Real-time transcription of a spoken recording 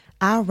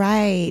All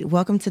right.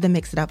 Welcome to the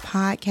Mix It Up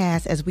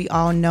podcast. As we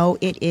all know,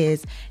 it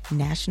is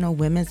National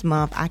Women's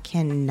Month. I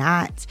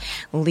cannot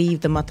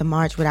leave the month of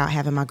March without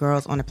having my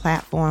girls on the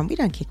platform. We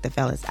done kicked the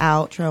fellas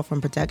out. Trail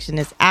from Production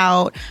is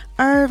out.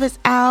 Irv is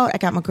out. I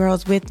got my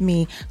girls with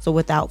me. So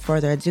without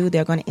further ado,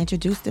 they're going to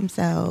introduce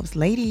themselves.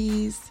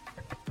 Ladies.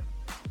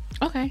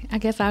 Okay, I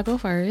guess I'll go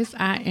first.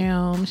 I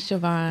am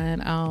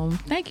Siobhan.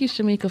 Thank you,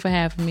 Shamika, for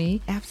having me.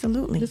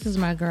 Absolutely. This is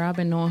my girl. I've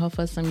been knowing her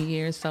for some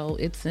years, so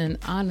it's an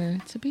honor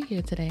to be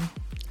here today.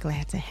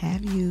 Glad to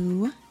have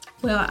you.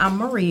 Well, I'm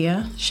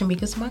Maria.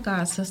 Shamika's my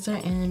god sister,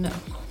 and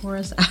of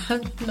course,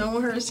 I've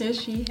known her since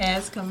she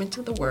has come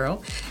into the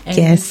world. And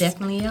Yes. It's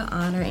definitely an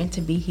honor and to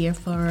be here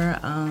for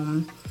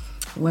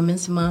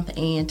Women's Month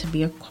and to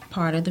be a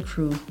part of the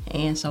crew.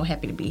 And so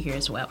happy to be here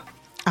as well.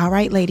 All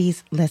right,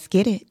 ladies, let's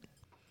get it.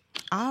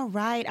 All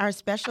right. Our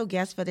special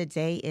guest for the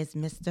day is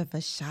Mr.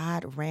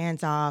 Vashaad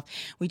Randolph.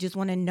 We just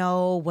want to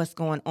know what's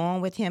going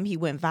on with him. He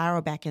went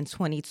viral back in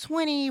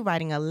 2020,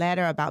 writing a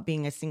letter about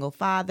being a single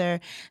father,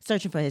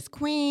 searching for his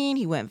queen.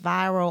 He went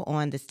viral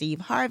on the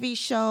Steve Harvey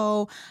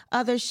show,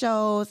 other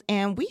shows,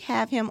 and we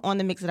have him on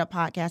the Mix It Up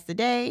podcast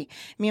today.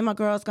 Me and my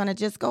girls going to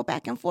just go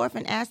back and forth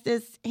and ask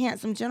this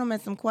handsome gentleman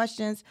some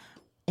questions.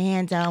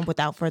 And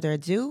without further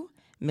ado,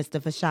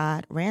 Mr.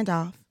 Vashaad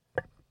Randolph.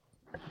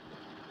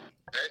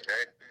 Hey,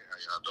 how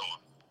y'all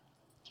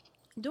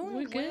doing?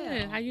 We're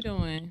good. How you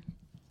doing?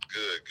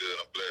 Good.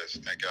 I'm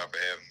blessed. Thank y'all for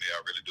having me.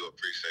 I really do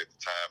appreciate the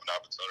time and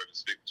opportunity to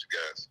speak with you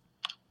guys.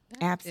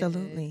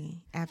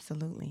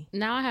 Absolutely.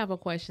 Now I have a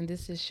question.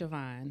 This is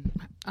Siobhan.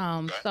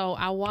 So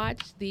I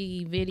watched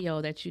the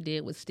video that you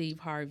did with Steve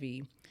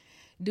Harvey.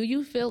 Do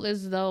you feel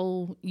as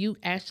though you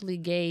actually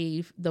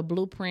gave the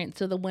blueprint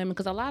to the women?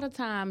 Because a lot of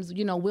times,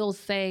 we'll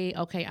say,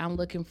 okay, I'm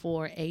looking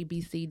for A,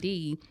 B, C,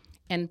 D.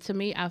 And to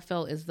me, I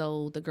felt as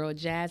though the girl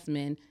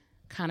Jasmine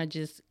kind of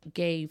just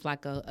gave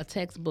like a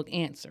textbook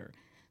answer.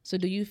 So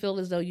do you feel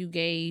as though you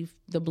gave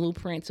the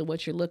blueprint to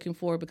what you're looking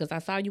for? Because I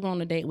saw you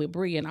on a date with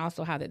Bree, and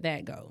also how did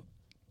that go?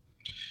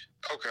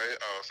 Okay,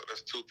 so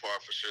that's two part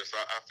for sure. So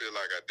I feel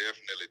like I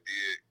definitely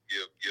did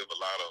give a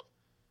lot of,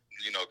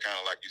 kind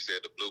of like you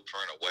said, the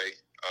blueprint away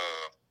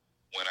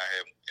when I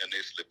had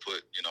initially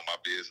put, my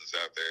business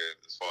out there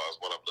as far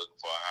as what I'm looking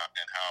for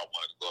and how I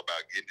wanted to go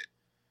about getting it.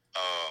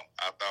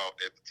 I thought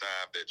at the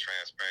time that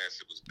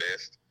transparency was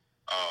best.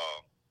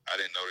 I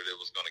didn't know that it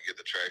was going to get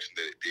the traction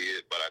that it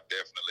did, but I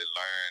definitely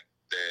learned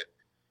that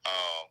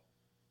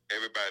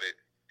everybody,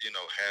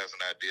 has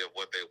an idea of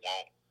what they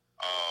want,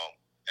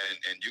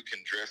 and you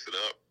can dress it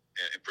up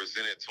and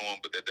present it to them,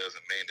 but that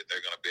doesn't mean that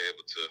they're going to be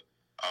able to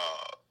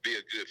be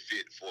a good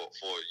fit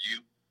for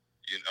you,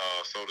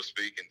 so to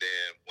speak. And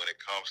then when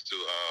it comes to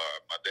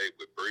my date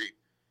with Bree,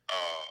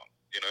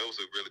 it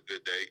was a really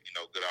good date,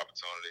 good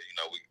opportunity.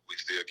 We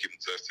still keep in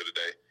touch to the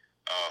day.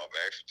 I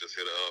actually just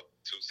hit her up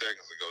 2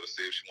 seconds ago to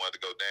see if she wanted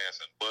to go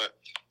dancing. But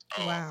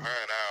Wow. her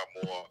and I are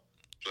more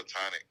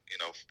platonic,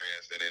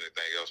 friends than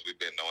anything else. We've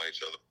been knowing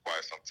each other for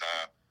quite some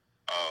time.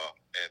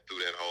 And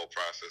through that whole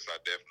process, I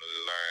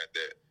definitely learned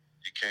that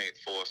you can't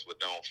force what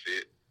don't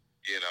fit.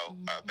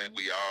 I think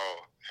we all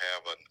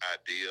have an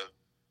idea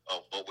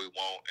of what we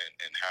want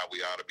and how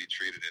we ought to be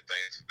treated and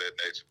things of that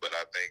nature. But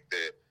I think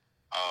that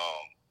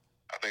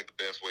I think the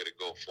best way to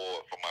go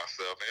forward for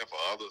myself and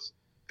for others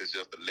is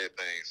just to let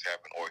things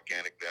happen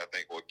organically. I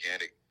think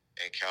organic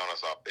encounters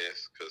are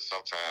best because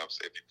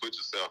sometimes if you put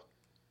yourself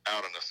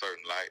out in a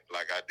certain light,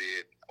 like I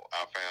did,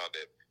 I found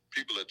that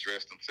people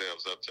address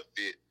themselves up to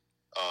fit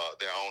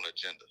their own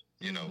agenda,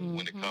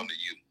 when it comes to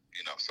you,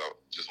 so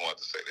just wanted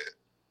to say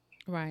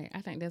that. Right.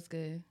 I think that's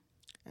good.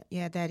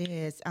 Yeah, that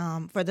is.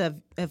 For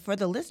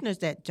the listeners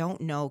that don't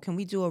know, can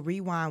we do a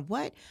rewind?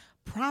 What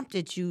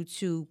prompted you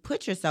to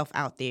put yourself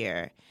out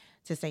there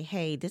to say,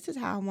 hey, this is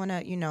how I want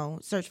to,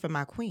 search for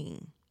my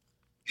queen?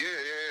 Yeah.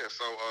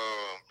 So,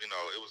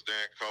 it was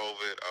during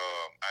COVID.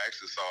 I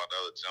actually saw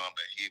another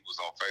gentleman. He was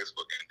on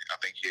Facebook, and I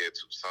think he had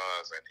 2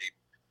 sons, and he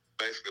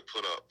basically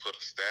put a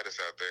status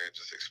out there and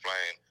just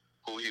explained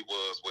who he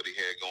was, what he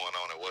had going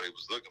on, and what he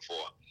was looking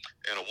for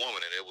in a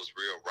woman, and it was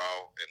real raw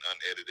and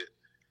unedited.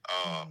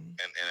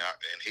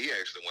 And he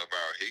actually went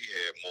viral. He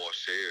had more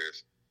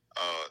shares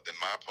than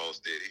my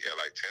post did. He had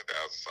like 10,000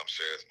 some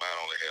shares. Mine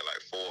only had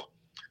like 4.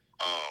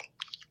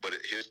 But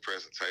his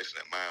presentation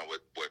and mine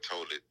were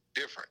totally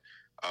different.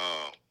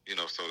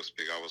 So to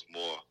speak, I was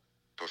more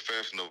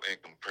professional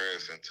in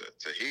comparison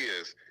to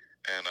his,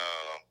 and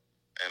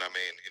I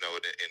mean,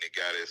 and it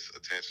got his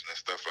attention and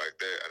stuff like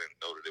that. I didn't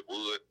know that it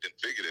would,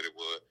 didn't figure that it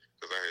would,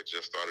 because I had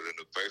just started a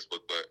new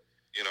Facebook. But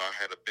I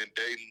had been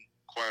dating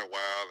quite a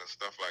while and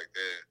stuff like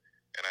that,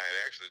 and I had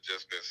actually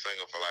just been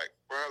single for like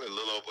probably a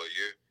little over a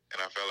year,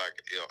 and I felt like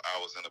I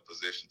was in a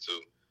position to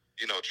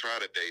try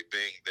to date,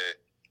 being that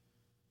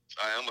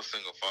I am a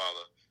single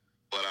father,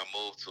 but I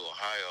moved to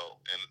Ohio,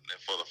 and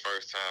for the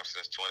first time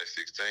since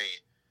 2016,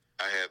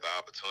 I had the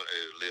opportunity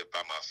to live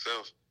by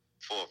myself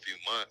for a few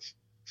months.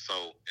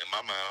 So in my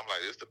mind, I'm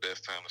like, it's the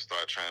best time to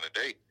start trying to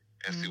date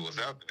and see what's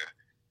out there.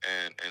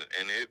 And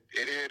it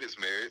had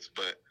its merits,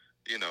 but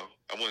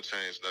I wouldn't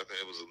change nothing.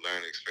 It was a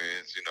learning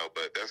experience,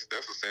 but that's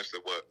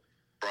essentially what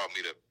brought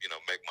me to,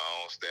 make my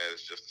own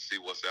status, just to see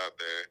what's out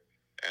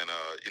there and,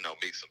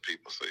 meet some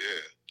people. So,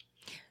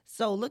 yeah.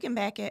 So looking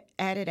back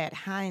at it at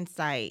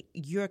hindsight,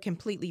 you're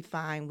completely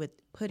fine with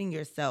putting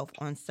yourself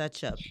on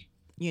such a,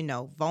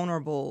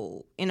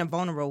 vulnerable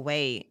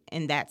way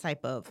in that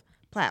type of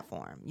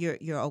platform. You're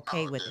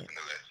okay with definitely.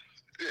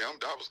 Yeah,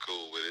 I was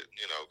cool with it,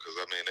 because,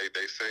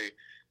 they say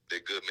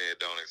that good men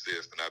don't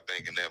exist. And I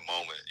think in that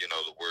moment,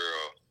 the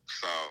world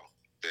saw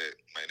that,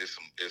 man, there's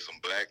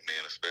some black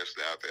men,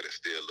 especially out there, that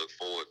still look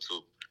forward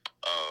to,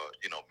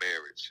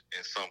 marriage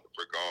in some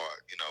regard,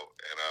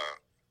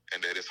 and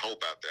that it's hope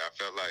out there. I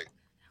felt like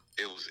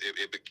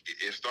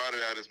it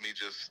started out as me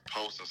just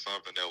posting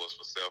something that was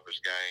for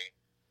selfish gain,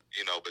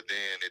 but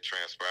then it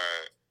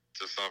transpired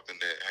to something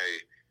that, hey,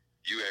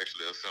 you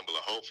actually a symbol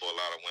of hope for a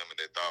lot of women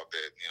that thought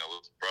that,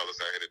 brothers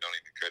out here that don't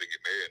even care to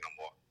get married no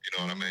more. You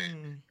know what I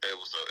mean? It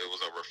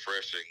was a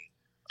refreshing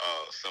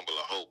symbol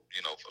of hope,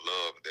 for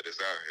love that is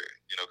out here,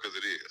 because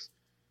it is.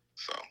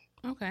 So.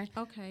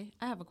 Okay.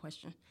 I have a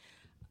question.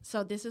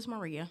 So this is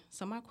Maria.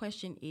 So my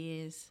question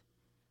is,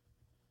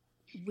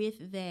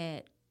 with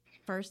that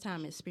first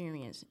time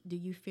experience, do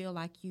you feel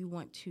like you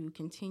want to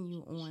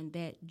continue on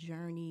that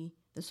journey,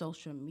 the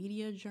social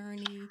media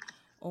journey,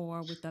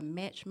 or with the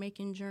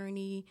matchmaking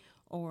journey,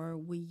 or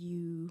will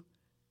you,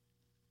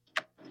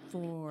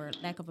 for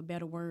lack of a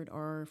better word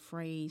or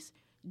phrase,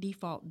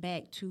 default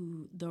back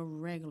to the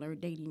regular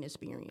dating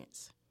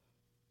experience?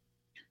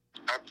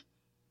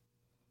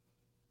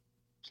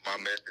 My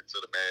message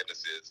to the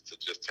madness is to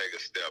just take a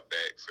step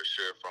back for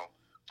sure from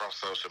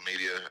social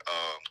media.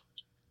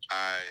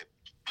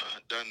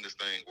 I've done this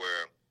thing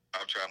where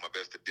I've tried my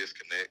best to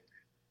disconnect.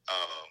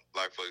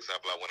 Like, for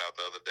example, I went out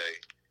the other day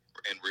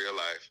in real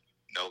life.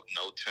 No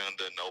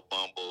Tinder, no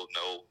Bumble,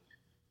 no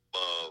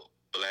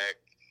black,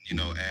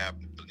 app,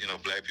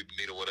 black people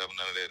meet or whatever,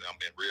 none of that.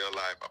 I'm in real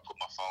life. I put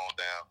my phone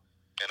down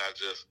and I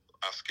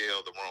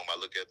scale the room.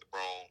 I look at the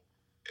room.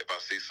 If I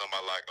see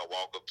somebody like, I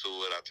walk up to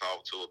it, I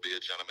talk to it, be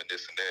a gentleman,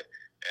 this and that.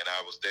 And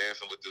I was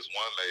dancing with this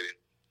one lady,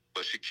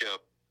 but she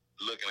kept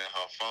looking at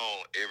her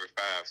phone every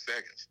 5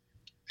 seconds.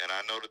 And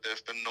I know that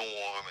that's the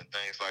norm and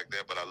things like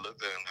that, but I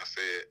looked at her and I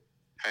said,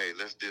 hey,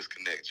 let's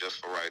disconnect just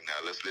for right now.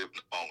 Let's live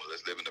in the moment.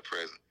 Let's live in the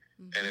present.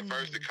 Mm-hmm. And at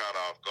first it caught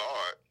off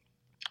guard,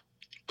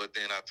 but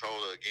then I told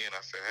her again,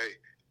 I said, hey,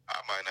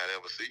 I might not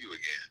ever see you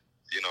again.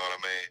 You know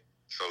what I mean?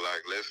 So,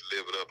 like, let's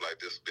live it up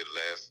like this will be the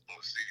last time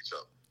we see each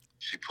other.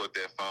 She put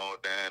that phone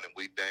down and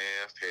we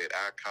danced, had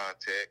eye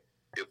contact.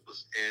 It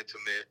was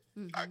intimate.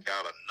 Mm-hmm. I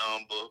got a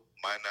number.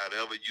 Might not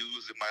ever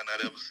use it, might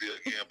not ever see it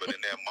again. But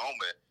in that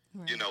moment,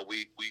 right.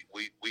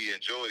 We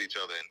enjoyed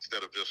each other. And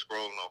instead of just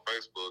scrolling on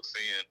Facebook,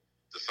 seeing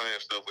the same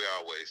stuff we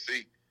always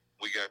see,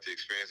 we got to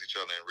experience each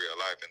other in real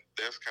life. And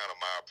that's kind of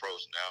my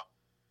approach now,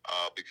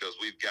 because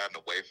we've gotten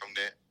away from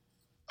that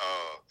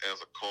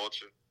as a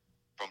culture,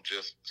 from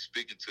just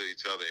speaking to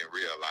each other in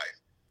real life.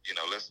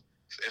 Let's,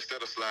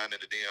 instead of sliding in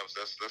the DMs,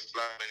 let's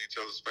slide in each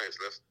other's face.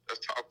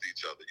 Let's talk to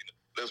each other.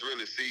 Let's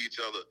really see each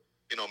other.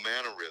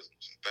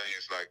 Mannerisms and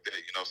things like that.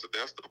 So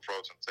that's the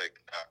approach I'm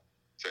taking now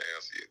to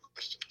answer your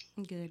question.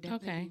 Good.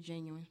 Definitely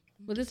genuine.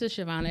 Well, this is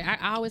Shivani.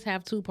 I always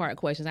have 2-part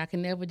questions. I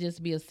can never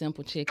just be a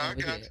simple chick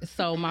over here.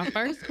 So my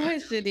first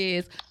question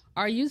is,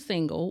 are you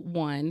single?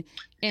 1.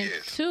 And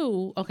yes.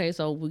 2, okay,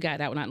 so we got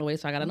that one out of the way.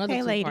 So I got another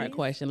 2-part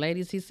question.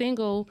 Ladies, he's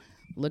single.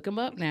 Look him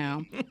up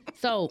now.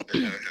 So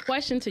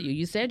question to you.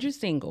 You said you're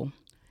single.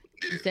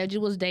 You said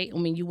you was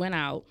dating when you went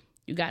out.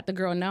 You got the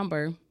girl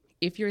number.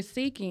 If you're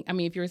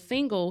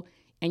single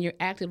and you're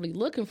actively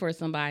looking for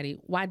somebody,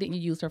 why didn't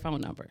you use her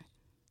phone number?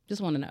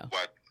 Just want to know.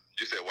 What?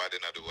 You said why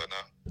didn't I do what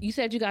now? You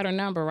said you got her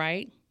number,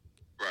 right?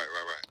 Right.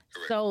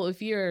 Correct. So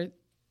if you're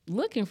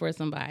looking for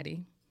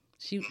somebody,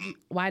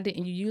 why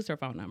didn't you use her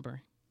phone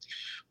number?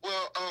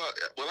 Well,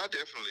 I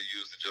definitely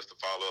used it just to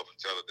follow up and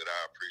tell her that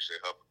I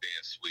appreciate her for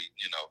being sweet,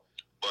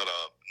 But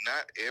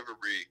not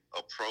every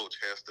approach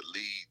has to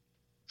lead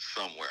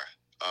somewhere.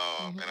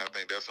 And I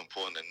think that's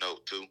important to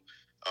note, too.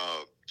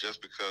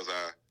 Just because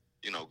I,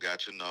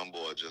 got your number,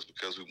 or just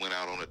because we went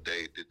out on a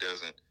date, it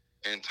doesn't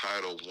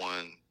entitle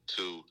one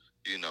to,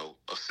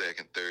 a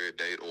second, third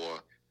date, or,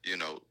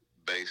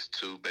 base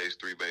 2, base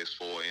 3, base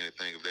 4,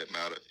 anything of that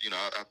matter.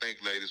 I think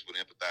ladies would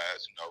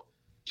empathize,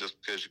 just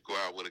because you go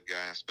out with a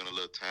guy and spend a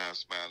little time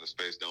smiling in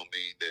space don't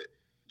mean that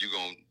you're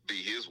going to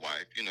be his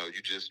wife. You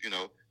just,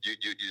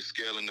 you're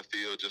scaling the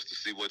field just to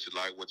see what you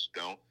like, what you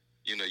don't.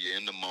 You're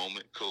in the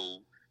moment,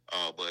 cool.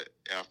 But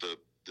after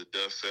the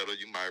dust settles,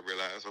 you might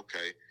realize,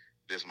 okay,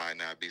 this might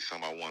not be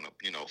something I want to,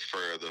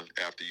 further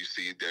after you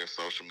see their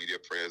social media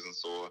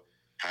presence or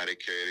how they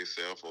carry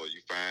themselves, or you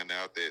find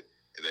out that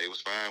they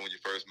was fine when you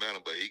first met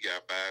him, but he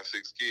got 5, 6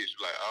 kids.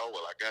 You're like, oh,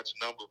 well, I got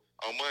your number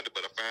on Monday,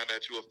 but I found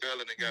out you a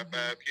felon and got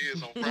 5 kids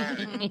on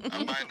Friday.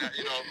 I might not,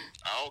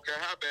 I don't care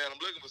how bad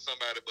I'm looking for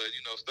somebody, but,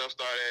 stuff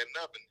started adding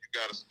up and you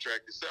got to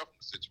subtract yourself from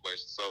the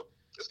situation. So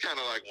it's kind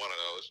of like one of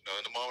those,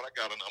 in the moment I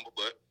got a number,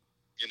 but,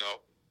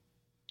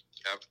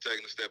 after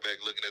taking a step back,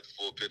 looking at the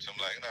full picture, I'm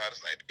like, nah,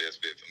 this ain't the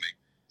best fit for me.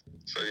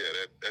 So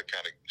yeah, that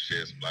kind of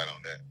sheds some light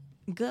on that.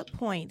 Good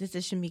point. This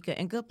is Shamika.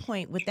 And good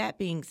point. With that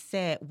being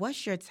said,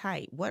 what's your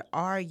type? What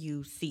are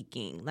you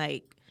seeking?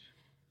 Like,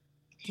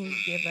 can you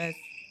give us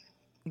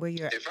where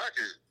you're? If I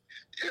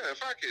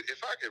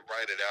could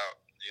write it out,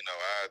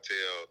 I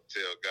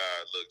tell God,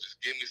 look, just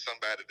give me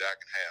somebody that I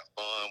can have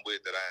fun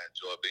with, that I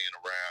enjoy being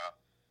around.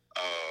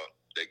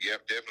 That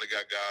definitely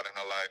got God in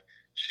her life.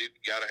 She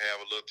got to have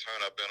a little turn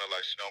up in her,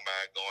 like she don't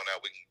mind going out.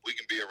 We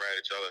can be around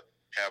each other,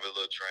 have a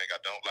little drink. I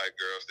don't like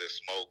girls that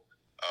smoke,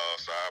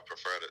 so I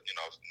prefer to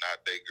not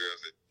date girls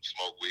that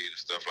smoke weed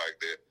and stuff like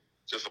that.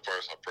 Just a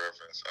personal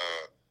preference.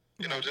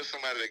 Just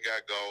somebody that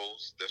got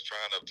goals, that's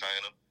trying to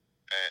obtain them,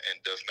 and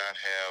does not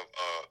have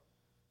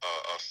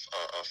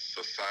a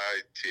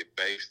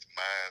society-based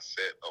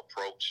mindset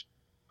approach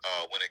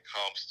when it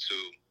comes to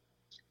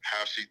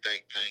how she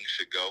think things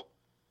should go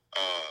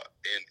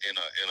in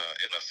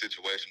a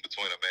situation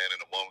between a man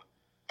and a woman,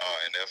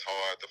 and that's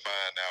hard to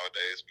find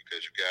nowadays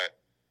because you got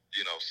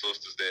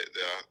sisters that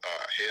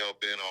are hell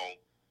bent on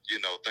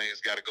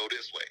things got to go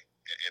this way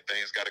and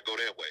things got to go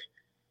that way,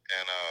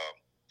 and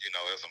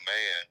as a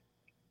man,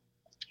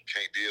 you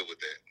can't deal with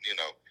that.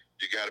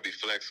 You got to be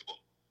flexible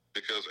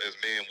because as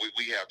men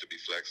we have to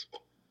be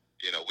flexible.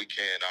 We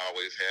can't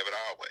always have it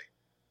our way.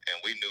 And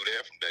we knew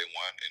that from day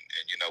one. And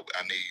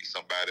I need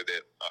somebody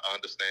that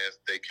understands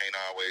they can't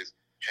always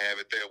have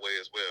it their way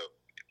as well.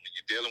 When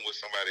you're dealing with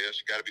somebody else,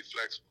 you got to be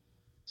flexible.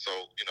 So,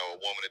 a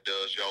woman that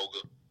does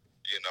yoga,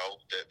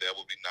 that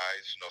would be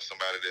nice.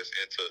 Somebody that's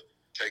into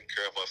taking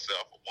care of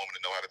herself, a woman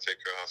that know how to take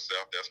care of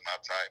herself, that's my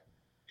type.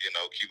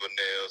 Keep her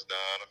nails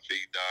done, her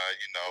feet done,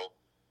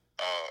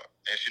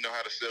 and she know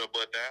how to sit her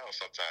butt down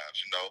sometimes,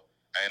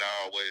 Ain't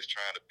always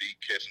trying to be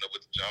catching up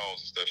with the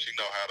Jones and stuff. She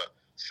know how to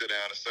sit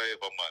down and save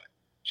her money.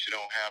 She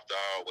don't have to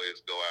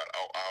always go out.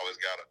 I always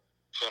gotta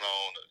put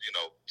on,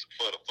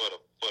 for the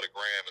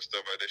gram and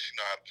stuff like that. She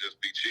know how to just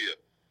be chill.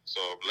 So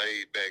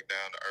laid back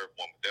down to earth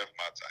woman, that's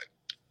my type.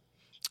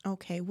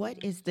 Okay, what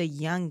is the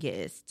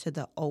youngest to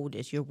the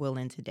oldest you're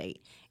willing to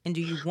date? And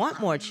do you want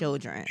more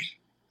children?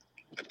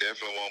 I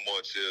definitely want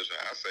more children.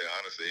 I say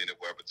honestly,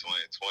 anywhere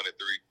between 23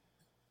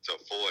 to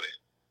 40,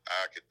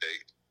 I could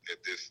date at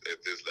this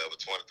level.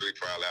 23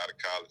 probably out of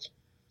college,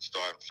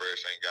 starting fresh,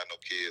 ain't got no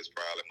kids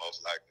probably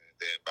most likely. And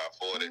then by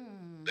 40,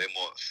 they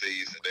more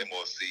seasoned.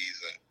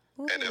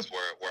 Ooh. And that's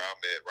where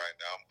I'm at right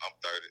now. I'm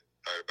 30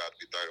 about to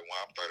be 31.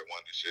 I'm 31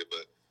 this year,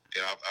 but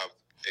I've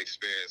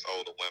experienced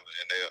older women,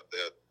 and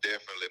they're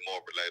definitely more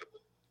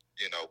relatable.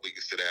 We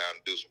can sit down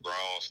and do some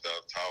grown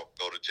stuff, talk,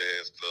 go to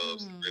jazz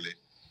clubs, and really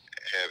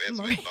have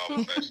intimate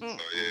conversations. So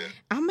yeah.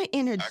 I'm gonna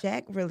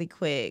interject really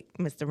quick,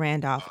 Mr.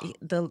 Randolph.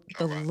 The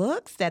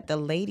looks that the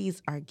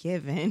ladies are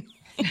giving,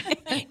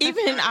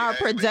 even our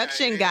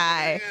production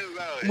guy,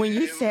 when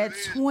you said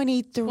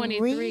 23.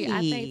 23, I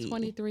think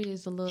 23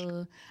 is a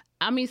little.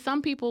 I mean,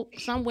 some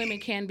women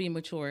can be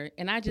mature,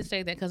 and I just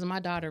say that because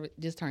my daughter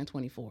just turned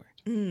 24.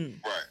 Right.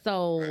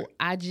 So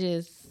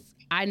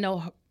I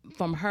know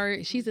from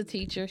her, she's a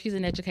teacher, she's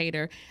an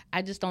educator.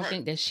 I just don't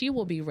think that she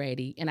will be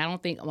ready, and I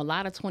don't think a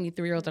lot of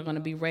 23-year-olds are going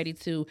to be ready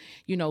to,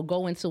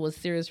 go into a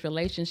serious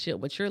relationship.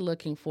 What you're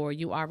looking for,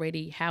 you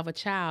already have a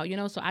child,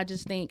 So I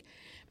just think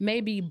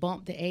maybe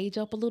bump the age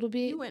up a little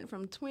bit. You went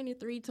from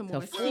 23 to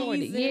more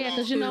 40. Yeah,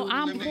 because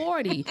I'm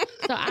 40.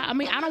 So I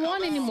don't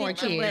want any more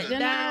kids,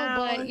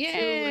 but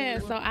yeah.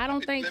 So I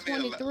don't think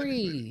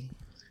 23.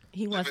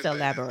 He wants to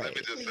elaborate.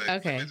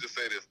 Let me just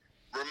say this.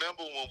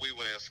 Remember when we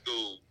were in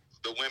school,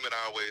 the women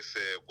always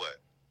said what?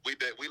 We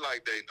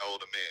like dating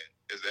older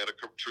men. Is that a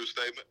true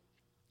statement?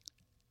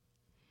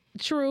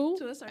 True.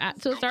 To a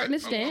certain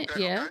extent,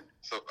 yeah. Okay.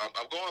 So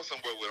I'm going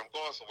somewhere with.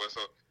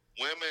 So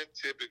women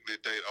typically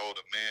date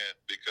older men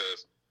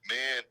because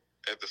men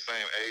at the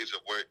same age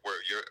of where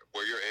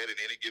you're at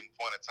any given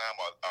point in time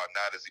are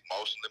not as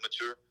emotionally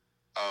mature.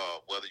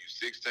 Whether you're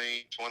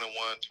 16, 21,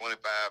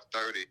 25,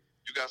 30,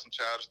 you got some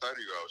childish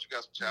 30-year-olds. You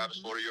got some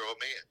childish 40-year-old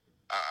men.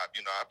 I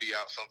be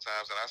out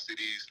sometimes and I see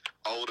these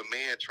older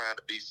men trying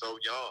to be so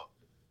young.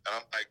 And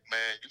I'm like,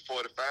 man, you're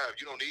 45.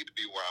 You don't need to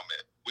be where I'm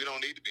at. We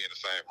don't need to be in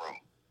the same room,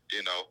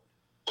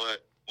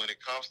 But when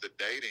it comes to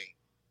dating,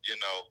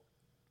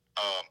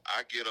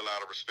 I get a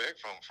lot of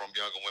respect from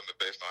younger women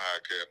based on how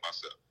I carry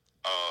myself.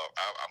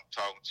 I'm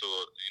talking to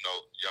a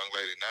young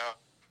lady now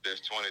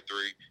that's 23,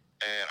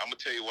 and I'm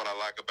gonna tell you what I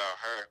like about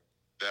her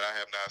that I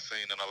have not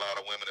seen in a lot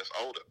of women that's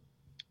older.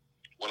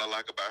 What I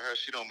like about her,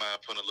 she don't mind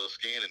putting a little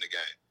skin in the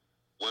game.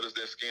 What does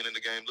that skin in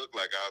the game look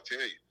like? I'll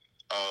tell you.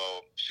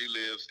 She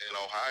lives in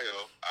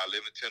Ohio. I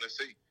live in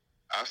Tennessee.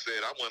 I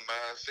said I wouldn't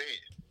mind seeing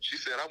you. She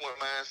said I wouldn't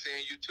mind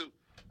seeing you too.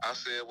 I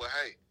said, well,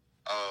 hey,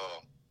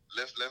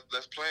 let's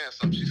plan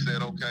something. She said,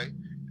 okay.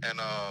 And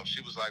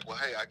she was like, well,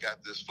 hey, I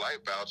got this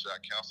flight voucher.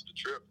 I canceled the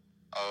trip.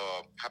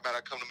 How about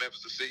I come to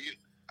Memphis to see you?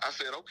 I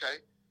said,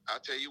 okay. I'll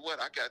tell you what,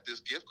 I got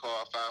this gift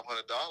card,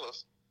 $500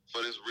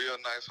 for this real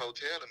nice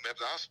hotel in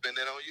Memphis. I'll spend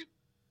that on you.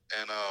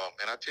 And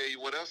I tell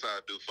you what else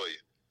I'll do for you.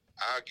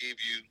 I'll give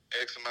you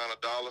X amount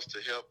of dollars to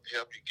help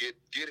you get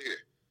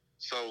here.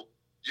 So,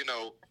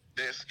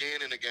 that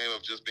skin in the game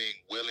of just being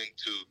willing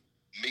to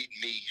meet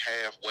me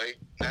halfway,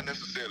 not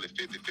necessarily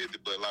 50-50,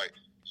 but like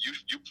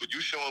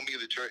you showing me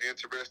that you're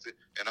interested,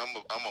 and I'm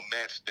a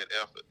match that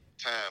effort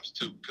times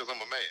two, because I'm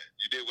a man.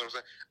 You did what I'm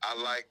saying? I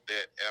like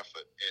that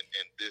effort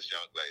in this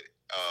young lady.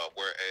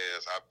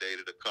 Whereas I've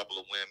dated a couple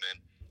of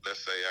women.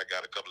 Let's say I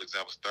got a couple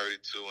examples, 32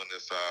 and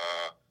this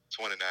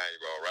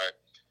 29-year-old, right?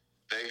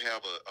 They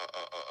have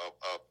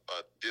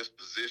a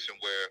disposition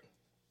where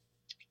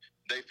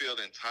they feel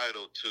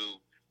entitled to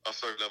a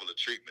certain level of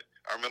treatment.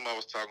 I remember I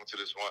was talking to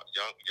this one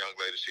young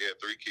lady. She had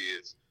 3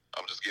 kids.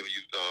 I'm just giving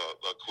you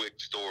a quick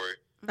story.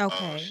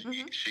 Okay.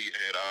 She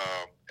had,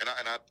 and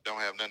I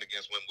don't have nothing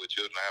against women with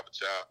children. I have a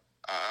child.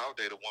 I'll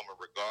date a woman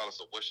regardless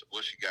of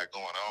what she got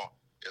going on.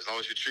 As long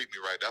as you treat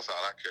me right, that's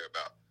all I care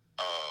about.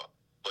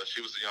 But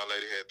she was a young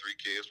lady, had 3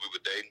 kids. We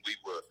were dating.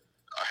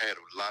 I had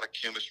a lot of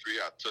chemistry.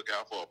 I took her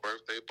out for her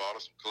birthday, bought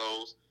her some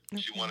clothes.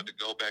 Okay. She wanted to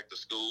go back to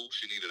school.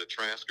 She needed a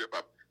transcript.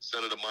 I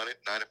sent her the money,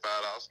 $95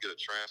 to get a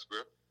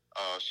transcript.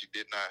 She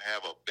did not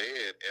have a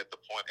bed at that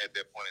point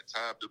in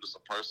time due to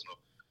some personal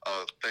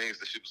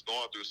things that she was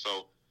going through.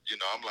 So,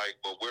 I'm like,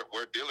 well,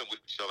 we're dealing with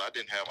each other. I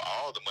didn't have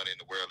all the money in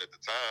the world at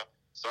the time.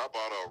 So I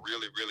bought her a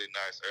really, really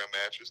nice air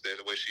mattress.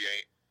 That way she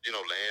ain't,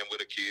 laying with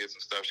her kids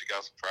and stuff. She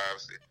got some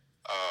privacy.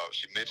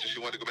 She mentioned she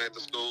wanted to go back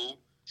to school.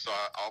 So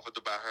I offered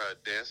to buy her a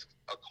desk,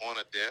 a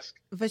corner desk.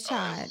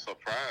 Vashad, as a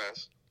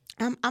surprise.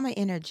 I'm gonna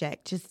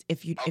interject just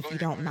if you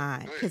don't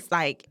mind, because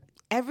like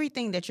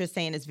everything that you're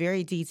saying is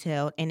very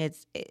detailed, and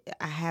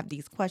I have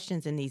these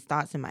questions and these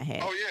thoughts in my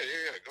head. Oh yeah.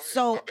 Go ahead.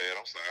 So, my bad.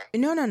 I'm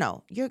sorry.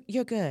 No.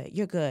 You're good.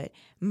 You're good.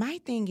 My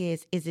thing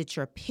is it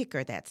your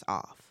picker that's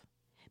off?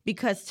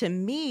 Because to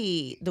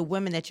me, the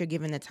women that you're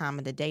giving the time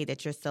of the day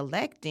that you're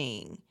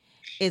selecting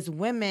is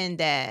women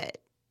that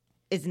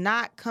is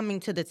not coming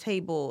to the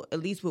table, at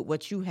least with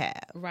what you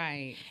have.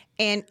 Right.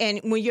 And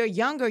when you're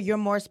younger, you're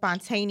more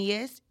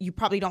spontaneous. You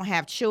probably don't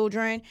have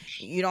children.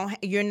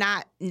 You're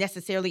not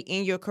necessarily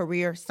in your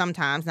career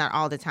sometimes, not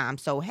all the time.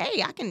 So,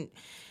 hey, I can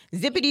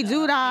zippity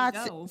doo dah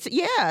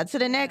to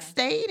the next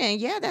state. And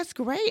yeah, that's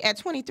great. At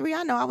 23,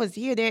 I know I was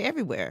here, there,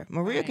 everywhere.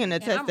 Maria can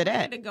attest to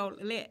that. To go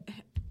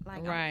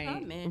right.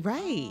 I'm coming.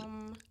 Right.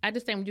 I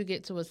just think when you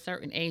get to a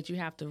certain age, you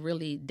have to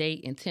really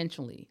date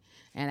intentionally.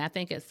 And I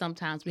think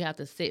sometimes we have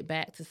to sit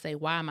back to say,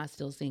 why am I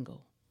still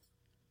single?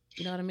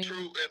 You know what I mean? True,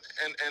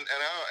 and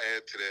I'll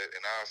add to that,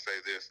 and I'll say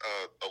this: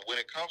 when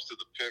it comes to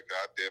the picker,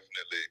 I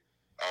definitely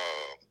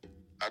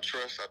I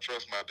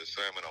trust my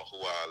discernment on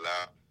who I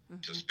allow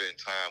to spend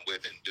time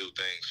with and do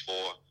things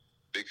for,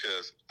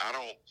 because I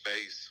don't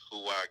base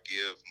who I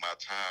give my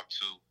time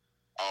to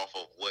off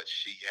of what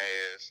she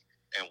has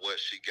and what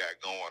she got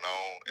going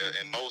on.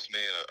 And most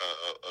men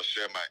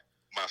share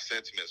my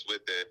sentiments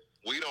with that.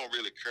 We don't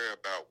really care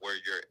about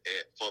where you're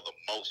at for the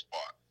most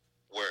part.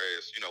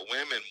 Whereas,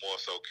 women more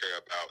so care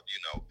about,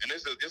 and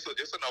it's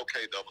an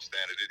okay double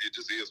standard. It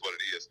just is what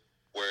it is.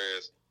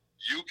 Whereas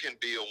you can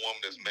be a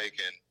woman that's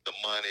making the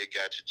money,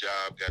 got your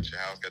job, got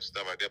your house, got your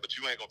stuff like that, but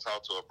you ain't gonna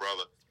talk to a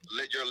brother.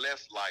 You're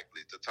less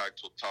likely to talk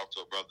to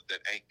a brother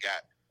that ain't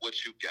got what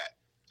you got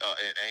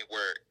and ain't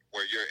where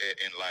you're at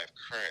in life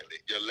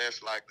currently. You're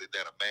less likely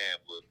that a man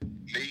would.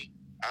 Me,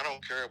 I don't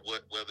care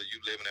whether you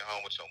living at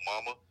home with your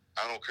mama.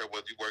 I don't care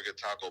whether you work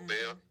at Taco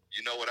Bell.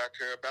 You know what I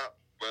care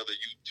about? Whether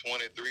you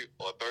 23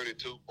 or 32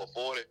 or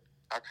 40,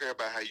 I care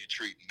about how you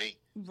treat me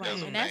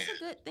as a man. That's a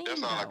good thing.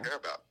 That's all I care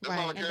about. That's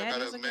all I care about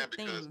as a man,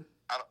 because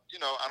I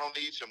don't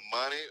need your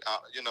money.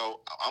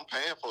 I'm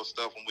paying for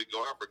stuff when we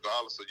go out,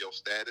 regardless of your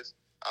status.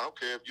 I don't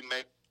care if you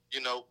make, you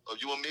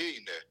a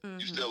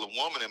millionaire. You're still a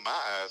woman in my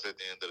eyes at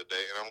the end of the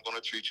day, and I'm going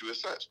to treat you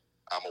as such.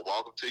 I'm going to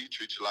walk up to you,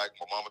 treat you like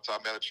my mama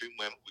taught me how to treat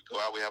women. We go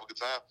out, we have a good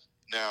time.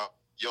 Now,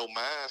 your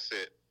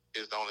mindset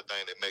is the only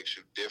thing that makes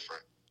you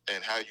different.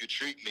 And how you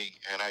treat me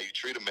and how you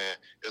treat a man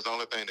is the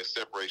only thing that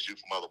separates you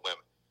from other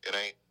women. It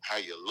ain't how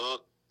you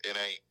look. It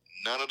ain't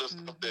none of the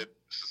stuff that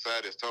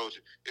society has told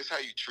you. It's how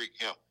you treat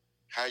him.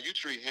 How you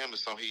treat him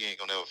is something he ain't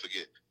gonna ever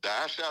forget. The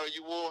eyeshadow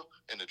you wore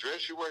and the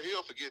dress you wear,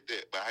 he'll forget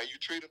that. But how you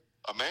treat him,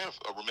 a man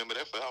will remember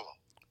that forever.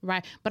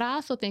 Right. But I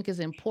also think it's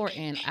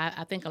important.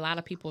 I think a lot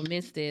of people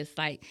miss this.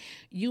 Like,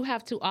 you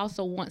have to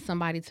also want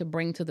somebody to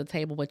bring to the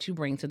table what you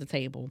bring to the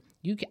table.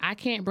 I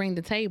can't bring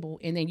the table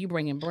and then you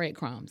bring in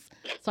breadcrumbs.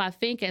 So I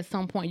think at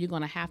some point you're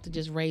going to have to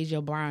just raise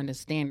your bar on the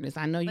standards.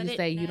 I know you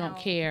say you don't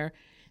care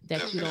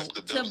that you don't.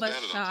 To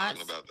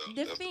Vashaad's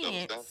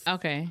defense.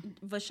 Okay.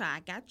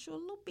 Vashaad got you a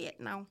little bit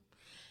now.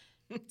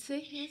 To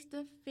his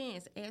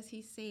defense, as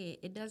he said,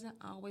 it doesn't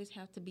always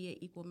have to be an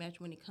equal match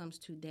when it comes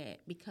to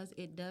that, because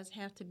it does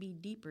have to be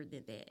deeper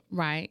than that.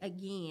 Right.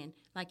 Again,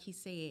 like he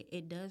said,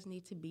 it does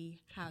need to be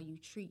how you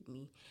treat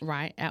me.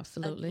 Right,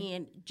 absolutely.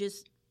 Again,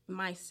 just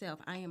myself,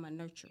 I am a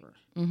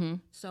nurturer.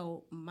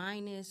 So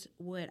minus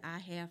what I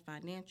have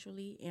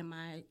financially and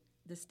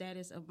the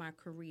status of my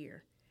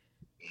career,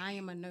 I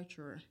am a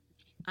nurturer.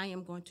 I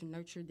am going to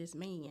nurture this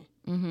man.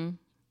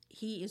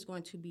 He is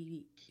going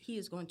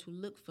to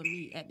look for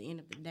me at the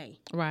end of the day.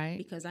 Right.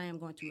 Because I am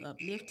going to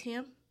uplift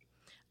him.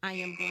 I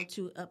am going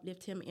to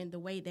uplift him in the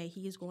way that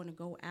he is going to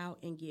go out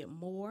and get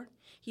more.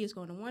 He is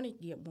going to want to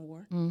get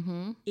more.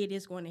 Mm-hmm. It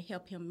is going to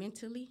help him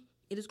mentally.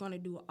 It is going to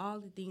do all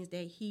the things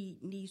that he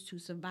needs to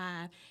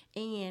survive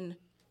and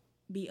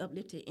be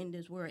uplifted in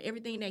this world.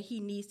 Everything that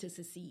he needs to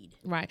succeed.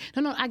 Right.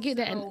 No, I get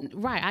that.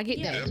 Right, I get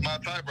Yeah. that. That's my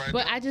type right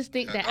But there. I just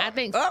think that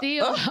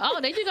still. Oh,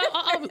 there you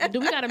go. Do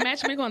we got a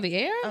matchmaker on the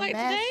air like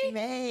today?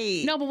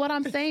 Made. No, but what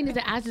I'm saying is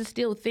that I just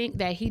still think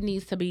that he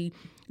needs to be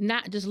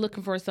not just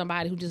looking for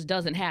somebody who just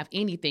doesn't have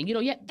anything. You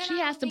know, she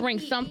has to bring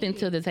something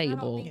to the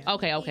table.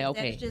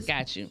 Okay. Just,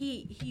 Got you.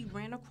 He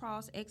ran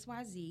across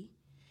XYZ,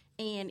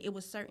 and it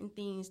was certain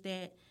things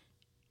that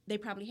they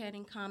probably had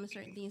in common,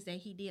 certain things that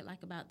he did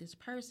like about this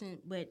person,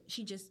 but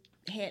she just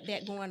had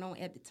that going on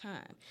at the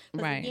time.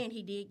 But Right. again,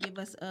 he did give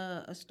us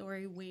a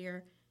story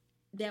where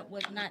that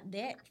was not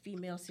that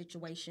female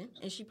situation,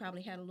 and she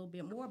probably had a little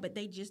bit more, but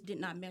they just did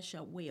not mesh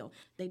up well.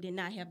 They did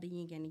not have the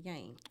yin and the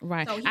yang.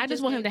 Right. So I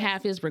just want him to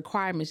have his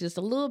requirements just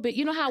a little bit.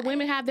 You know how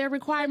women have their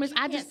requirements?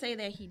 I can't say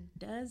that he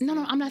does.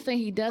 No, I'm not saying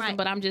he doesn't, Right.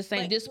 but I'm just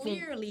saying But just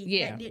clearly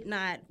yeah. that did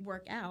not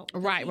work out.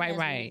 Right. Right.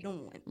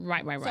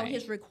 Right. So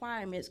his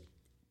requirements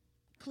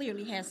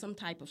clearly has some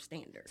type of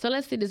standard. So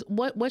let's see this.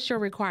 What's your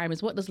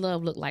requirements? What does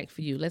love look like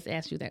for you? Let's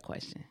ask you that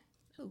question.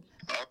 Who?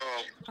 I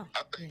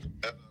think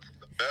that's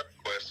the better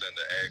question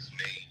to ask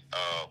me,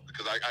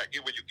 because I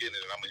get where you're getting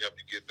it, and I'm gonna help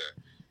you get there.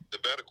 The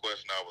better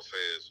question I would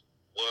say is,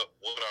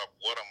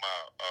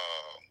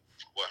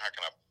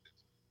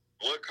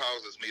 what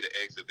causes me to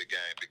exit the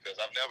game?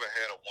 Because I've never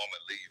had a woman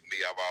leave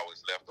me. I've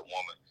always left a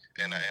woman,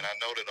 and I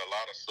know that a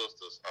lot of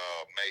sisters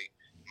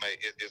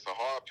it's a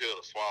hard pill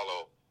to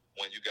swallow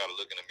when you got to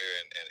look in the mirror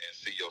and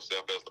see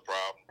yourself as the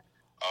problem.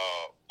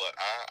 But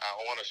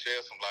I want to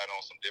shed some light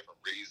on some different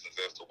reasons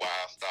as to why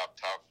I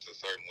stopped talking to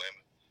certain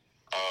women.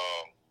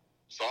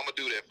 So I'm gonna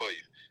do that for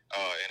you,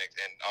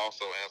 and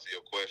also answer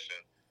your question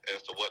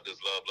as to what does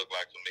love look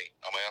like for me.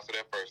 I'm gonna answer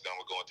that first, then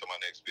I'm gonna go into my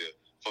next bit.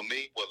 For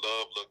me, what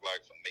love look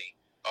like for me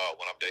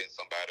when I'm dating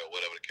somebody or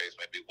whatever the case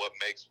may be, what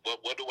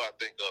do I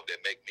think of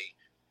that make me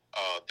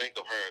think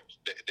of her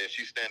that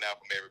she stand out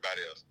from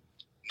everybody else?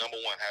 Number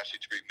one, how she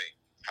treat me.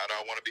 How do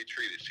I want to be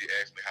treated? She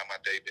asked me how my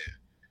day been.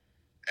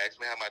 Ask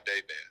me how my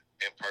day been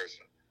in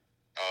person.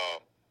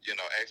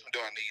 Ask me,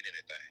 do I need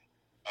anything?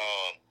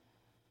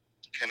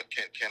 Can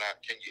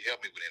you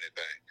help me with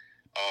anything?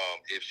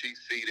 If she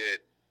see that,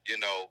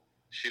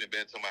 she done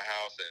been to my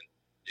house and,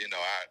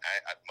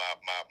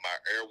 my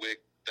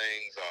Airwick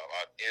things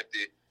are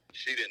empty.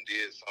 She done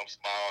did some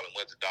small and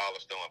went to dollar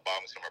store and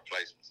bought me some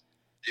replacements.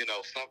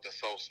 Something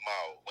so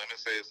small. Women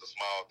say it's the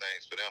small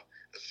things for them.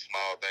 It's the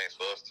small things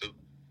for us too.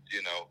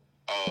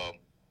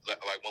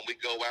 Like when we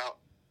go out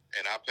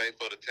and I pay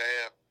for the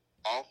tab,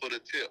 offer the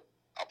tip.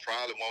 I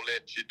probably won't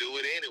let you do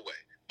it anyway.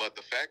 But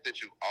the fact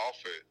that you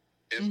offer it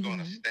is going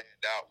to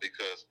stand out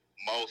because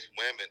most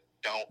women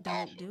don't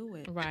offer. Do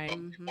it. Right.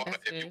 If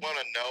you want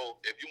to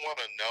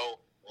know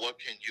what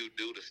can you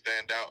do to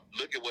stand out,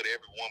 look at what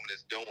every woman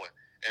is doing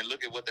and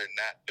look at what they're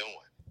not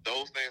doing.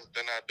 Those things that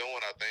they're not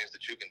doing are things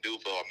that you can do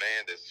for a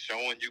man that's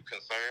showing you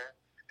concern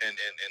and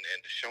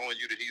showing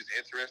you that he's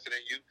interested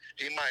in you.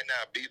 He might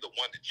not be the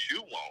one that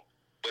you want,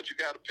 but you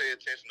got to pay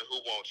attention to who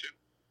wants you.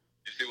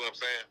 You see what I'm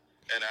saying?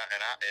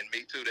 And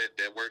me too.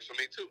 That works for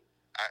me too.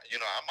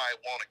 I might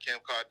want a Kim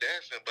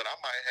Kardashian, but I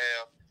might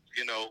have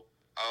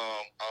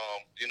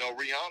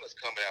Rihanna's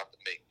coming after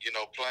me.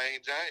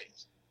 Plain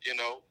James.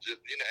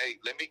 Hey,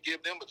 let me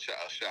give them a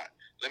shot.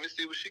 Let me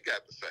see what she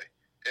got to say.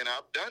 And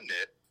I've done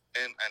that,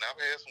 and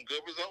I've had some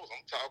good results.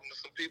 I'm talking to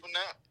some people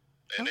now,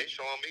 and they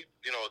showing me,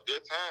 a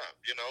good time,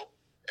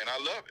 and I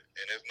love it,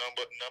 and it's none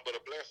but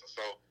a blessing.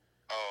 So,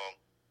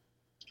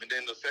 and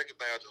then the second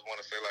thing I just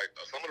want to say, like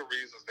some of the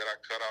reasons that I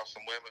cut off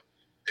some women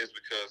is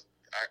because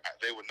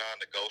they were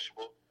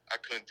non-negotiable. I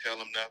couldn't tell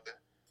them nothing.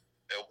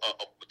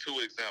 Two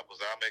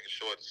examples. I'll make it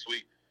short and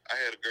sweet. I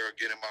had a girl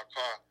get in my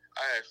car.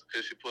 I asked her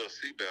could she put a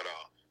seatbelt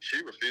on. She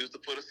refused to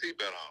put a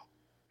seatbelt on.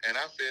 And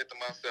I said to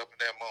myself in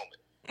that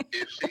moment,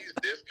 if she's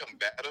this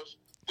combative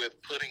with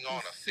putting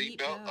on a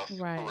seatbelt,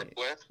 a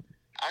request,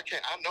 I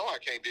know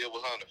I can't deal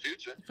with her in the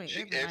future.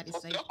 She asked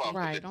herself off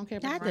of it. Don't care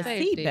Not about the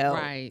safety. seatbelt.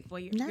 Right. For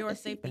Not your the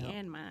safety seatbelt.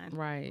 and mine.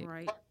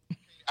 Right.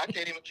 I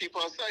can't even keep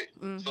her safe.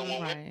 So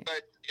when women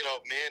say,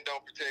 men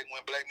don't protect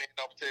when black men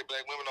don't protect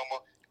black women no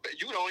more, but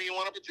you don't even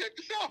want to protect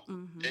yourself.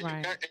 And you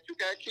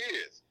got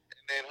kids.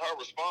 And then her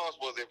response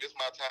was, if it's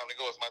my time to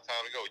go, it's my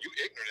time to go. You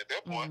ignorant at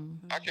that point.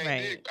 I can't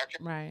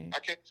I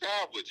can't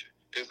jive with you.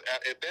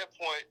 At that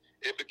point,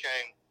 it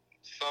became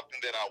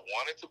something that I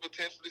wanted to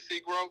potentially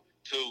see grow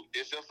to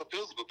it's just a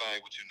physical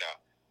thing with you now.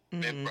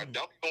 And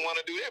don't even want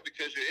to do that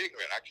because you're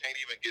ignorant. I can't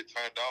even get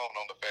turned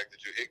on the fact that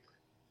you're ignorant.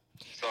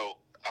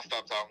 So I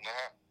stopped talking to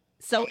her.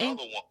 So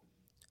another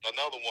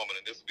woman,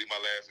 and this will be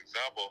my last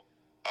example,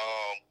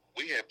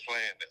 we had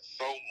planned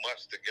so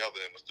much together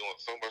and was doing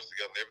so much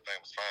together and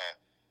everything was fine.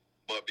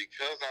 But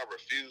because I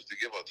refused to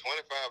give her $25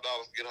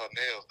 to get her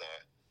nails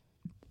done,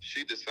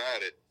 she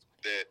decided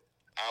that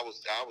I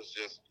was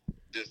just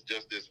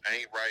this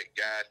ain't right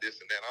guy, this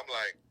and that. I'm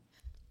like,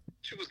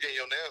 She was getting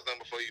your nails done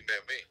before you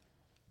met me.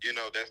 You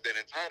know, that's that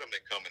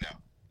entitlement coming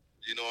out.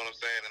 You know what I'm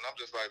saying? And I'm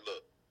just like,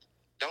 look,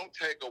 don't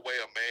take away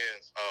a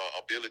man's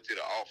ability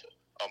to offer.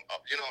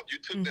 You know, you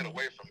took that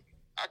away from me.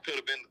 I could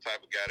have been the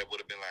type of guy that would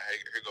have been like, hey,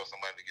 here goes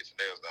somebody to get your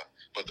nails done.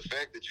 But the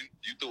fact that you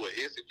threw a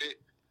hissy fit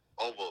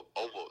over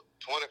 $25,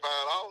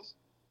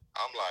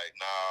 I'm like,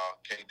 nah,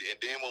 can't do. And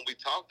then when we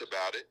talked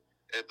about it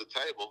at the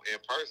table in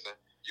person,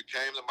 you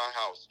came to my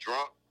house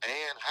drunk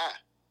and high.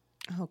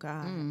 Oh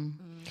God.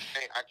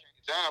 I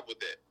can't jive with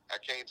that. I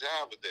can't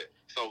jive with that.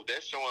 So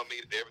that's showing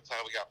me that every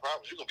time we got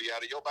problems, you're gonna be out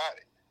of your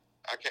body.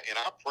 I can't. And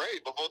I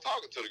prayed before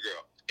talking to the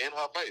girl in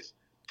her face.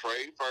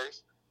 Prayed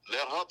first,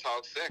 let her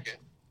talk second,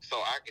 so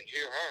I can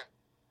hear her.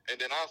 And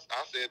then I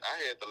said I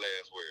had the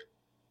last word.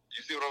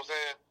 You see what I'm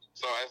saying?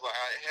 So it's like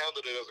I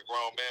handled it as a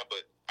grown man,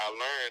 but I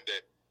learned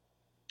that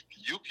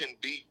you can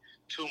be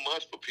too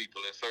much for people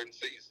in certain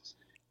seasons.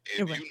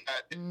 If you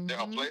not, there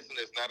are places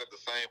that's not at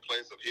the same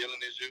place of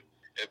healing as you.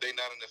 If they're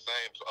not in the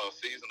same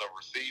season of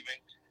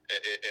receiving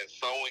and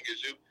sowing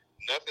as you,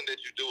 nothing that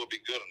you do will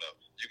be good enough.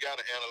 You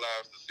got to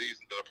analyze the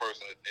season that a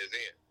person is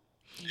in.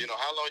 You know,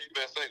 how long you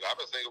been single? I've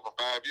been single for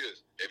 5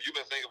 years. If you've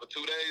been single for 2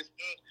 days,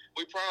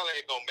 we probably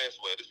ain't gonna mess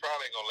with it. This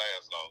probably ain't gonna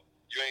last long.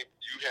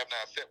 You have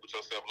not sat with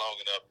yourself long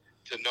enough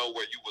to know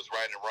where you was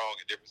right and wrong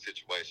in different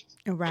situations.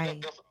 Right.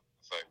 That's what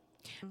I'm saying.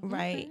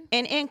 Right.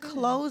 And in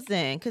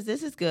closing, because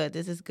this is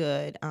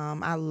good.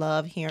 I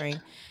love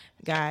hearing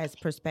guys'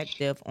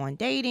 perspective on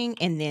dating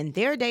and then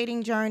their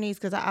dating journeys,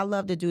 because I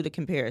love to do the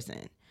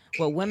comparison.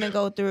 What women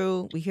go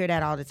through, we hear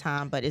that all the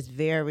time, but it's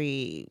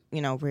very,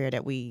 rare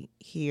that we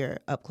hear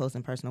up close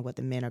and personal what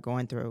the men are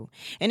going through.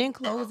 And in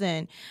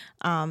closing,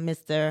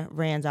 Mr.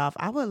 Randolph,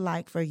 I would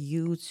like for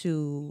you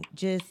to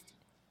just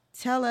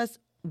tell us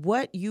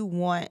what you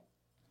want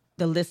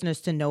the listeners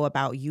to know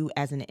about you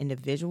as an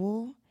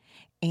individual,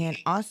 and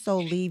also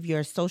leave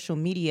your social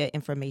media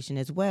information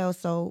as well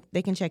so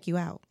they can check you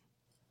out.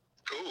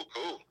 Cool.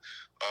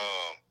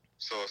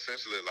 So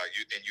essentially, like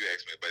you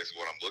asked me basically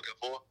what I'm looking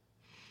for.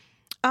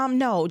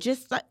 No,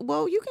 just like,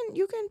 well, you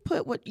can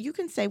put what you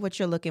can say what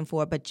you're looking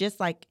for, but just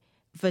like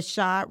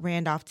Vashaad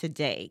Randolph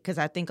today, because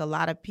I think a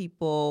lot of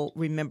people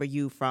remember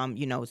you from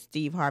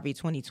Steve Harvey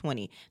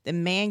 2020, the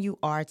man you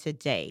are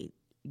today.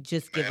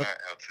 Just I am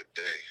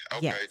today.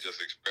 Okay, yes. Just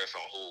express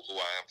on who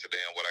I am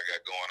today and what I got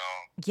going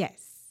on. Yes.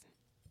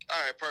 All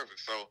right, perfect.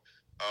 So,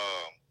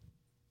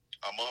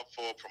 I'm up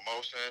for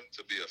promotion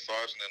to be a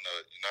sergeant in the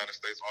United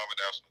States Army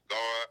National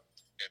Guard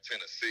in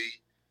Tennessee.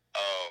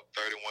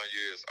 31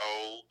 years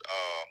old.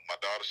 My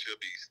daughter should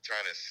be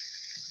turning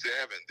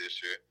 7 this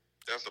year.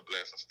 That's a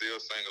blessing. Still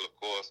single, of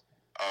course.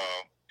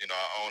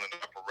 I own and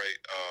operate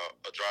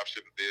a drop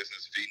shipping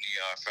business, V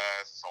Neon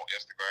Signs. It's on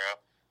Instagram.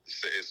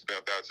 It's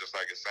spelled out just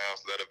like it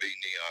sounds. Letter V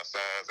Neon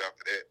Signs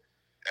after that.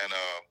 And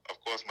of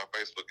course, my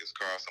Facebook is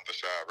Carson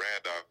Vashaad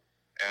Randolph.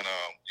 And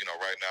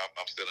right now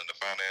I'm still in the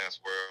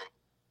finance world,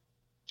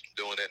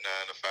 doing that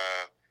 9 to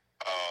 5.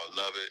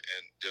 Love it,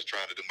 and just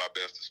trying to do my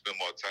best to spend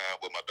more time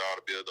with my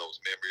daughter, build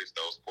those memories,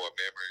 those core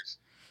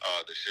memories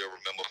that she'll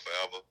remember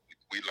forever.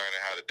 We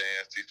learning how to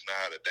dance, teaching her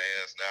how to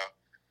dance now.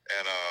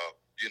 And,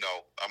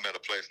 I'm at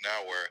a place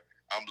now where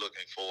I'm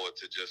looking forward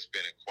to just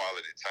spending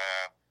quality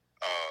time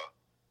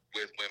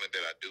with women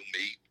that I do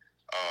meet.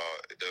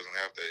 It doesn't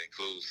have to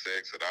include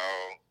sex at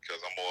all,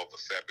 because I'm more of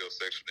a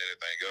sapiosexual than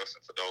anything else.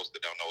 And for those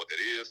that don't know what that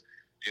is,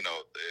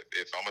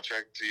 if I'm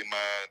attracted to your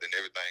mind, then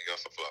everything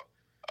else will flow.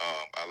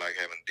 I like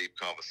having deep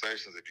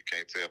conversations. If you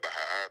can't tell by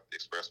how I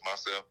express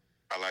myself,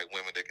 I like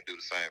women that can do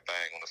the same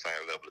thing on the same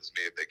level as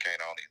me. If they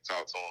can't, I don't even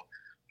talk to them.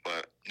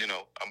 But,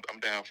 I'm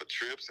down for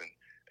trips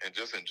and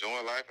just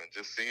enjoying life and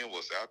just seeing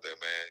what's out there,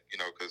 man.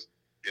 Because,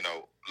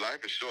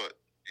 life is short.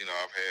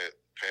 I've had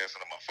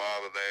passing of my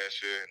father last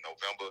year in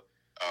November.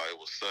 It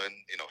was sudden.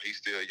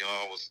 He's still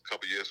young. It was a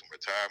couple years from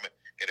retirement.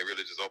 And it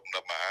really just opened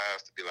up my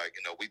eyes to be like,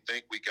 we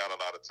think we got a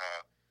lot of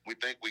time. We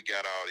think we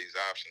got all these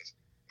options.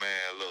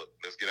 Man, look,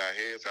 let's get our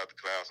heads out the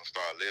clouds and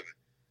start living,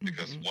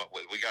 because what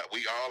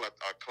we all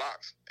are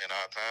clocks, and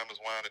our time is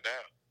winding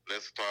down.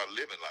 Let's start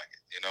living like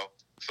it,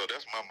 So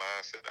that's my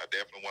mindset. I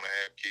definitely want to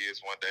have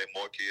kids one day,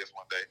 more kids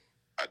one day.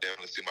 I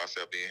definitely see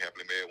myself being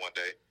happily married one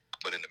day.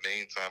 But in the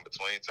meantime,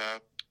 between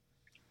time,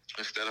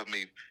 instead of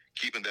me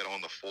keeping that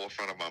on the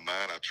forefront of my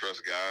mind, I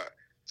trust God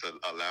to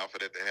allow for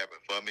that to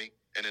happen for me.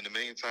 And in the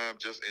meantime,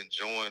 just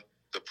enjoying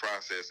the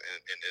process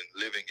and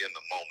living in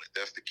the moment.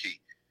 That's the key.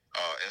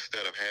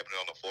 Instead of having it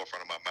on the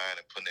forefront of my mind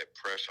and putting that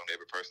pressure on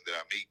every person that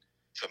I meet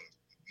to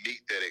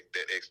meet that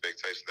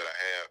expectation that I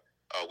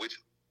have,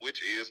 which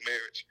is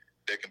marriage.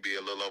 That can be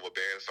a little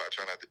overbearing, so I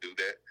try not to do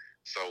that.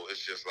 So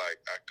it's just like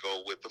I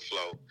go with the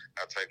flow.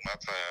 I take my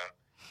time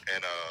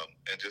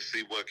and just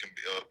see what can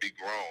be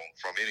grown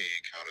from any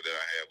encounter that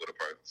I have with a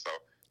person. So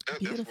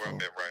That's where I'm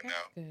at right now.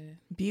 Good.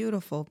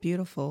 Beautiful,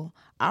 beautiful.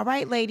 All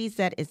right, ladies,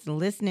 that is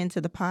listening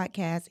to the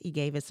podcast. He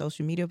gave a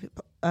social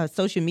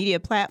media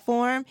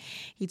platform.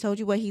 He told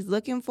you what he's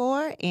looking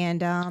for,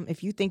 and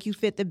if you think you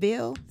fit the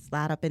bill,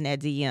 slide up in that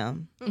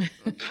DM.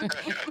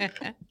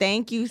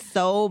 Thank you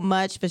so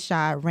much,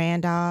 Vashaad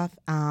Randolph.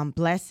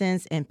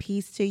 Blessings and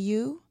peace to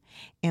you,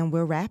 and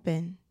we're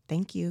wrapping.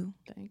 Thank you.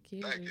 Thank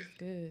you. Thank you.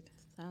 Good.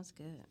 Sounds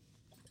good.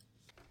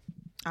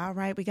 All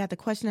right, we got the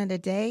question of the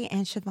day,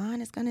 and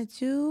Siobhan is going to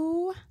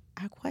do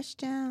our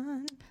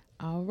question.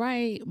 All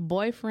right.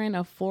 Boyfriend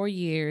of 4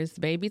 years,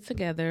 baby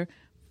together,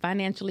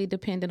 financially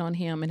dependent on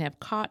him, and have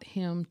caught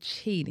him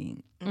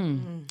cheating.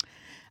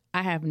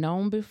 I have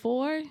known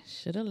before,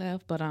 should have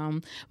left,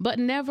 but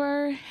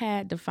never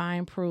had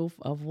defined proof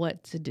of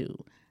what to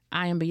do.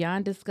 I am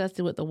beyond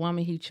disgusted with the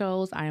woman he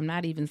chose. I am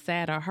not even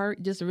sad or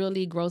hurt, just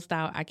really grossed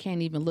out. I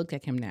can't even look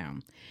at him now.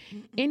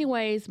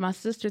 Anyways, my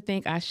sister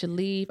think I should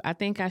leave. I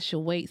think I should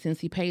wait since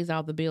he pays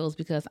all the bills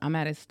because I'm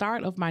at a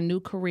start of my new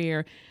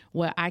career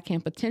where I can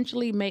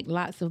potentially make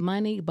lots of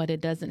money, but it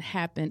doesn't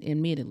happen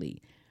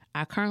immediately.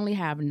 I currently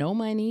have no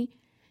money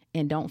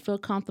and don't feel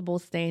comfortable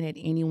staying at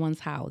anyone's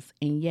house.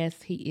 And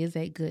yes, he is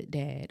a good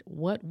dad.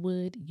 What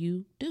would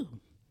you do?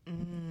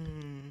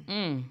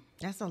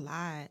 That's a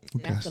lot.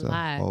 That's a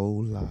lot.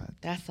 Whole lot.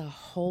 That's a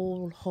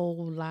whole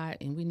lot,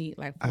 and we need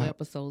like 4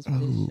 episodes for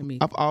this, Shamika.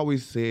 I've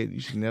always said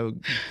you should never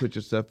put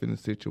yourself in a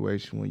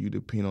situation when you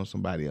depend on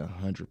somebody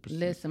 100%.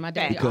 Listen, my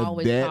daddy Because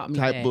always taught me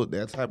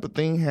that type of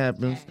thing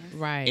happens,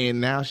 Right.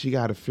 and now she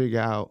got to figure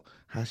out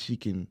how she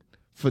can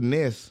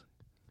finesse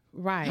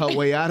Right. her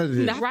way out of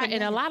this. Right,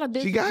 and a lot of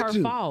this She is got her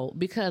to. fault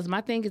because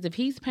my thing is if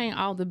he's paying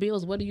all the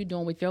bills, what are you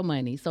doing with your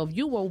money? So if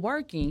you were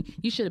working,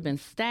 you should have been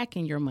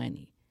stacking your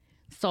money.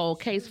 So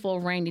case for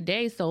a rainy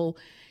day. So,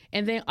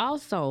 and then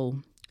also,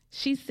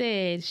 she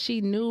said she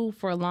knew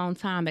for a long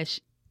time that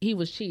he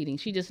was cheating.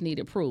 She just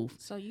needed proof.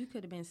 So you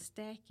could have been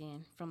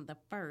stacking from the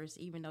first,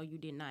 even though you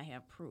did not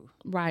have proof.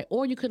 Right.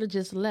 Or you could have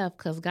just left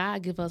because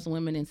God give us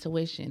women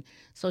intuition.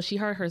 So she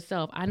hurt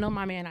herself. I know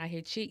my man out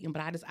here cheating,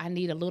 but I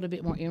need a little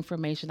bit more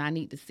information. I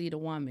need to see the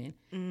woman.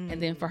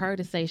 And then for her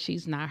to say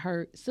she's not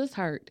hurt, sis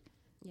hurt.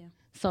 Yeah.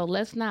 So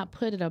let's not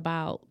put it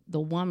about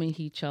the woman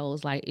he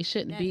chose. Like it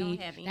shouldn't That be.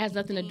 don't have It has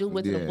nothing to do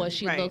with Yeah. what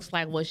she Right. looks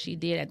like, what she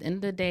did. At the end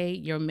of the day,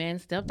 your man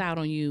stepped out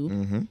on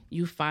you.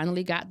 You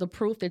finally got the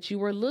proof that you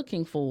were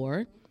looking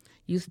for.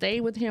 You stayed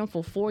with him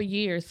for 4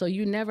 years, so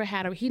he never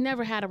had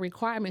a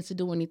requirement to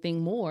do anything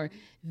more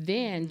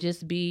than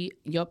just be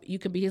you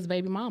could be his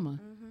baby mama.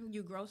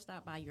 You grossed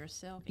out by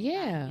yourself. And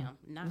Yeah, not him,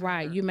 not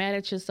right. her. You mad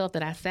at yourself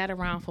that I sat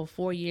around for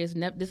 4 years.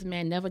 This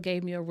man never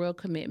gave me a real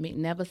commitment,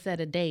 never set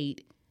a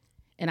date,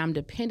 and I'm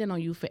dependent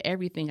on you for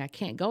everything. I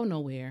can't go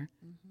nowhere.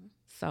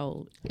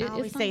 So I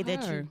always it's say on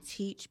that her. you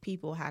teach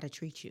people how to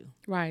treat you.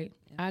 Right.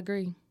 I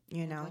agree.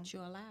 You know, What you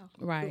allow.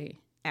 Right.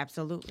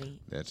 absolutely.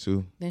 That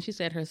too. Then she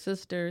said her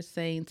sister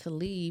saying to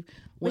leave.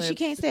 But she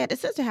can't stay at the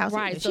sister house.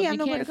 Right, either. so She you have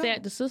nowhere can't to stay go.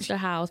 at the sister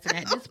house. And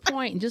at this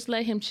point, just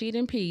let him cheat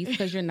in peace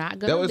because you're not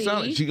That gonna was leave.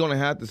 something. She's gonna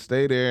have to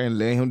stay there and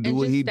let him do and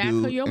what just he stack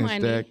do her your and money.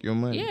 stack your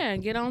money. Yeah,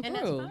 and get on And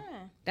through. that's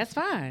fine. That's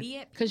fine Be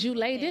at because you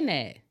laid in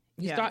that.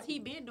 You Yeah. start. He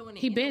been doing it.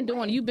 He been doing.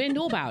 anyway. You been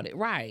doing about it,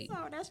 right?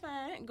 So that's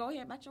fine. Go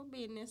ahead about your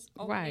business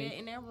over Right. there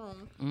in that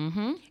room.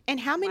 Mm-hmm. And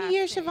how many Why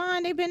years, stay?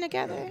 Siobhan, they been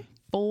together?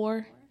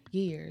 4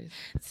 years.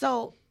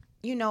 So,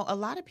 you know, a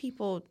lot of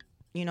people,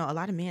 you know, a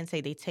lot of men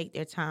say they take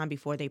their time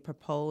before they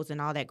propose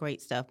and all that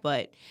great stuff.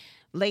 But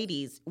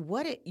ladies,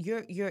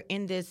 you're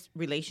in this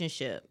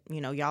relationship,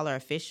 you know, y'all are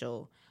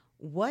official.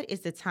 What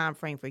is the time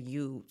frame for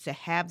you to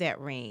have that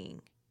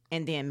ring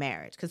and then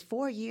marriage? Because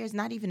 4 years,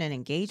 not even an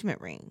engagement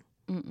ring.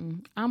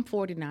 I'm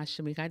 40 now,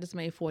 Shamika. I just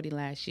made 40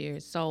 last year.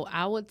 So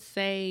I would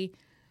say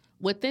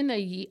within a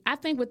year, I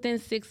think within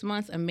 6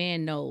 months, a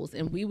man knows.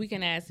 And we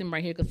can ask him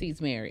right here because he's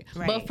married.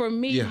 Right. But for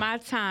me, Yeah. my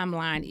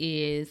timeline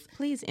is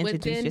Please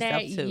introduce within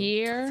yourself that to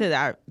year.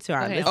 our Go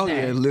ahead. listeners. Oh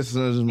yeah,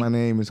 listeners, my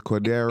name is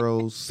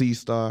Cordero C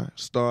Star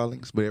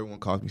Starlings, but everyone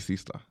calls me C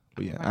Star.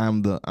 But yeah,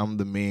 I'm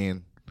the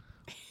man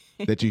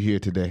that you hear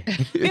today.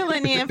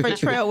 Filling in for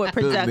Trail with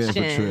Filling in for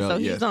production. Trail, So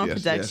he's yes, on yes,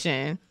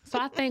 production. So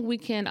I think we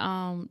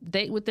can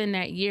date within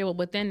that year. But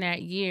within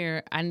that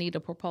year, I need a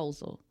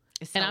proposal.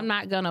 And I'm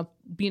not going to,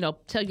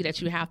 tell you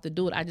that you have to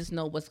do it. I just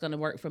know what's going to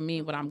work for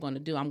me, what I'm going to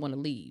do. I'm going to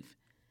leave.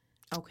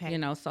 Okay.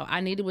 So I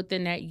need it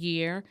within that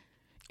year.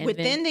 And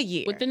Within the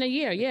year? Within the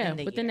year, yeah.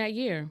 Within the That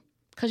year.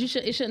 Because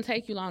it shouldn't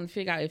take you long to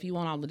figure out if you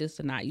want all of this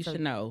or not. You should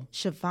know.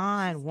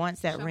 Siobhan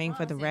wants that ring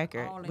for the Siobhan said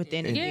record all of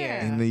within it. a Yeah. year.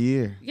 In the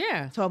year.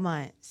 Yeah. 12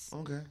 months.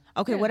 Okay.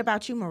 Okay, Yeah. what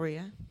about you,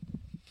 Maria?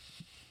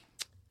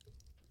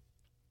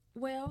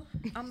 Well,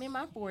 I'm in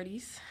my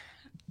 40s.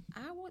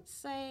 I would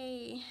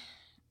say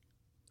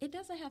it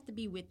doesn't have to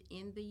be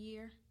within the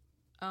year,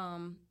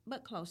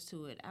 but close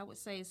to it. I would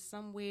say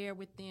somewhere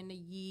within a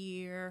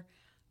year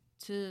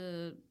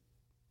to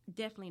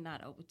definitely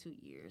not over 2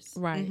 years.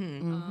 Right.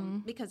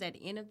 Because at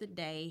the end of the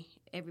day,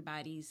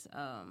 everybody's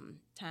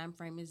time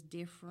frame is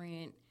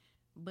different.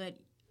 But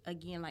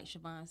again, like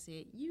Siobhan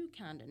said, you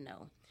kind of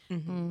know.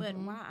 Mm-hmm. But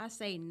why I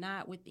say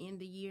not within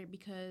the year,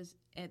 because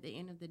at the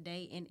end of the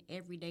day and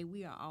every day,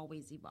 we are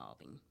always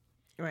evolving.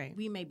 Right.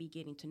 We may be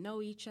getting to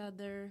know each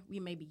other, we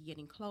may be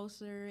getting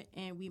closer,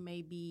 and we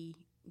may be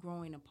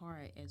growing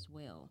apart as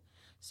well.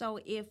 So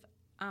if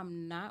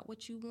I'm not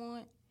what you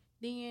want,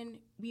 then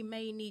we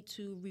may need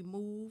to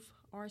remove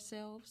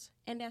ourselves,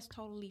 and that's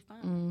totally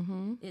fine.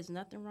 Mm-hmm. There's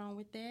nothing wrong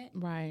with that.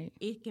 Right.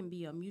 It can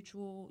be a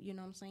mutual, you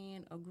know what I'm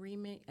saying,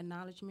 agreement,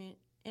 acknowledgement,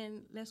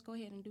 and let's go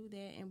ahead and do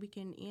that, and we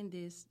can end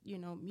this,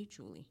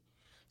 mutually.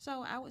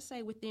 So I would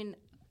say within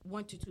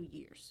 1 to 2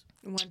 years.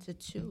 1 to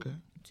 2. Okay.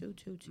 2.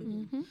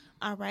 Mm-hmm.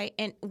 All right.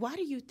 And why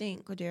do you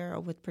think,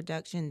 Cordero, with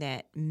production,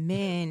 that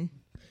men...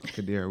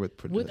 Kadira with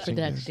production. With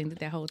production,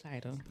 that whole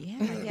title.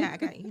 Yeah, I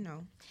got,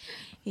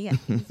 he's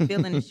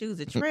filling the shoes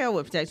of trail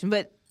with production.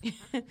 But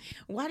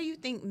why do you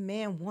think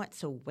men want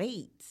to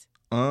wait?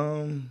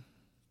 I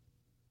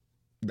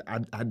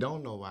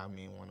don't know why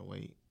men want to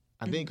wait.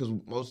 I think because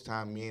most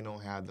time men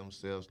don't have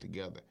themselves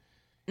together.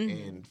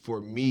 And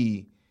for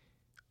me,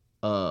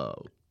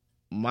 my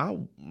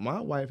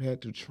wife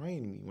had to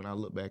train me. When I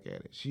look back at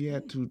it, she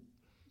had to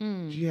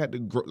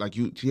grow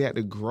she had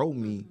to grow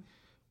me.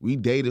 We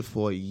dated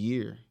for a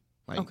year,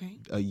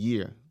 a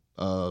year.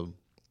 I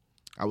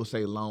would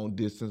say long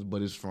distance,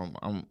 but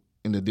I'm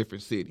in a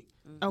different city.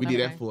 We did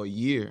that for a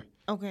year.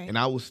 Okay. And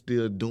I was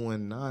still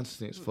doing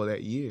nonsense for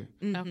that year.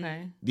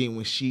 Okay. Then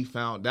when she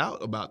found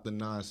out about the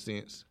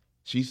nonsense,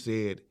 she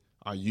said,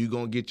 "Are you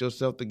going to get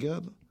yourself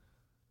together?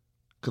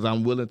 Because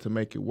I'm willing to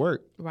make it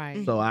work."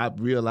 Right. So I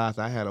realized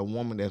I had a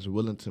woman that's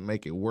willing to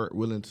make it work,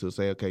 willing to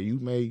say, okay,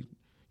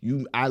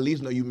 I at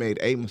least know you made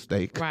a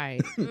mistake.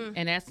 Right.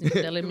 And that's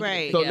still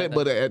Right. So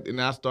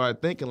and I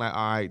started thinking like,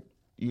 all right,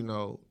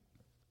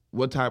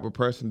 what type of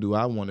person do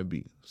I want to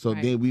be? So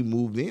Right. then we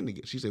moved in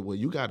together. She said, well,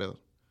 you gotta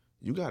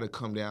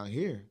come down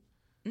here.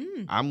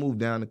 I moved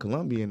down to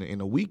Columbia in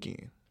a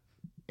weekend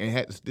and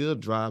had to still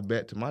drive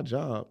back to my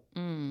job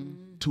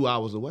 2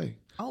 hours away.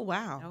 Oh,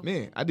 wow.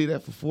 Man, I did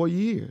that for 4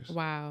 years.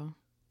 Wow.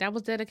 That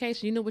was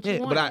dedication. You knew what you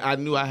wanted. But I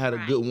knew I had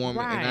a good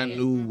woman, and I Right.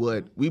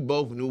 knew we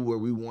both knew where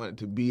we wanted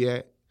to be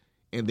at.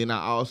 And then I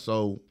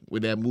also,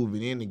 with that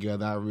moving in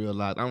together, I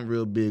realized I'm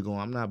real big on,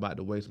 I'm not about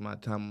to waste my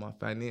time on my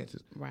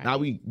finances. Right. Now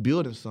we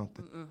building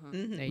something.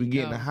 There We you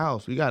getting go. a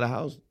house. We got a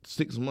house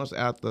 6 months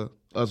after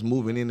us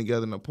moving in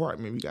together in an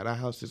apartment. We got our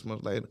house 6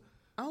 months later.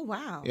 Oh,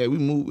 wow. Yeah, we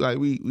moved,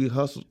 we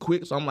hustled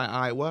quick. So I'm like, all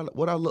right,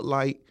 what I look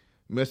like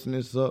messing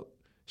this up?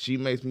 She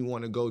makes me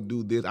want to go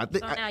do this. I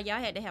think. So now y'all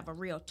had to have a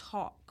real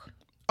talk.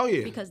 Oh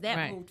yeah. Because that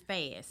Right. moved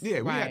fast. Yeah,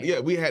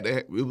 Right. we had to.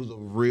 It was a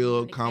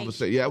real Communication.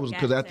 conversation. Yeah, it was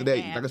because Got after to that,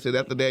 have like I said,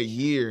 after that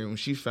year, when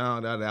she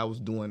found out that I was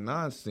doing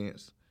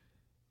nonsense,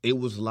 it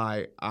was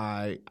like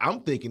I'm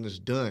thinking it's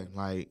done.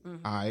 Like, all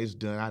right, it's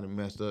done. I done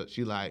messed up.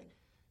 She like,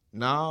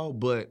 no,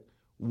 but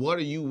what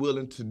are you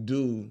willing to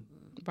do?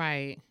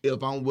 Right.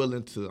 If I'm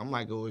willing to, I'm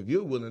like, oh, if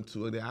you're willing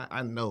to, then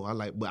I know.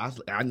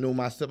 I know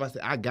myself. I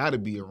said, I got to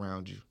be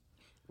around you.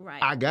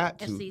 Right. I got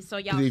to. And see, so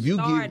 'Cause y'all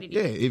started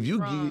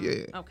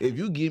if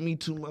you give me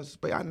too much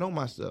space, I know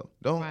myself.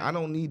 Right. I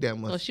don't need that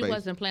much So space. she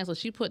wasn't playing. So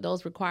she put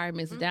those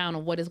requirements down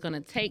on what it's going to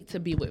take to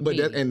be with But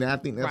me. I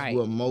think that's Right.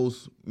 what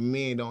most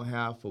men don't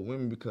have for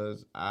women,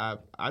 because I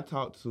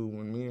talked to,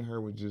 when me and her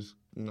were just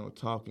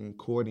talking,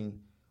 courting.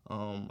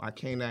 I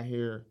came out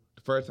here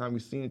the first time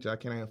we seen each other. I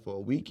came out here for a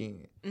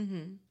weekend.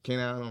 Came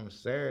out on a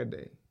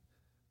Saturday.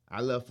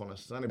 I left on a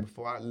Sunday.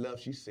 Before I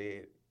left, she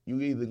said, "You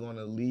either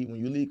gonna leave when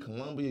you leave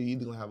Columbia. You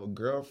either gonna have a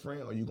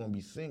girlfriend or you gonna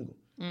be single.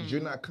 'Cause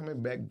you're not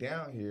coming back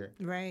down here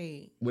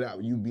Right.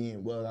 without you being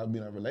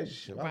in a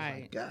relationship." I was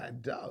Right. like,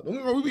 God, dog. Don't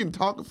get me wrong, we've been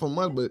talking for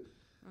months, but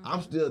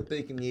I'm still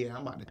thinking, yeah,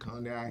 I'm about to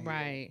come down here,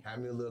 Right. have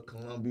me a little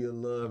Columbia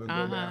love, and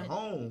go back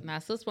home. Nah,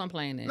 sis wasn't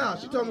playing it. No,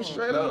 she told me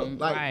straight up.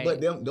 Like, right. but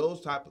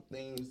those type of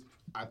things,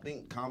 I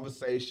think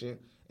conversation,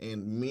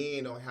 and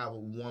men don't have a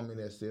woman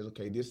that says,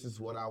 okay, this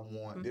is what I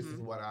want, this is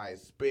what I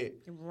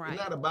expect. Right.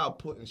 It's not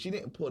about she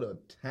didn't put a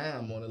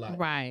time on it, like,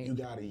 Right. you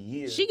got a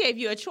year. She gave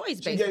you a choice,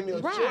 She basically. gave me a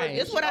Right. choice.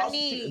 This is what I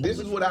need. This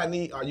is what I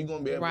need. Are you going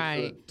to be able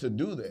Right. to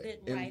do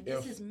that? Right.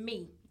 This is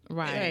me.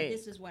 Right. And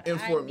this is what And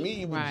I for need.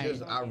 me, it was Right.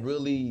 just,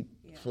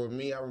 for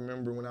me, I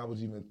remember when I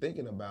was even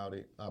thinking about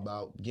it,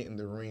 about getting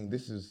the ring.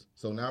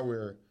 So now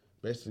we're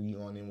basically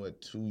going in,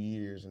 2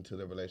 years into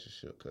the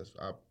relationship, because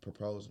I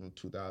proposed in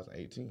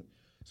 2018.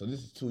 So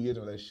this is 2 years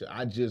of relationship.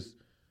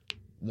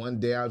 One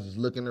day I was just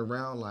looking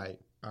around like,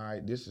 all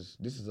right, this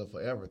is a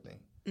forever thing.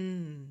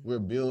 We're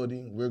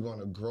building, we're going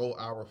to grow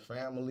our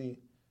family.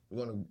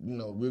 We're going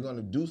to, we're going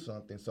to do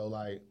something. So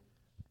like,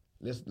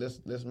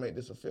 let's make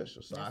this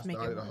official. So Let's I make it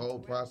started the work. whole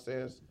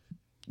process,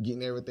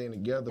 getting everything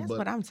together. That's but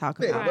what I'm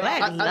talking Yeah, about. but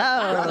Black I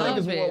love. think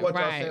it's Love more it. what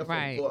y'all Right, saying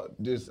right. for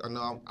this. I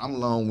know I'm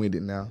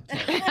long-winded now. But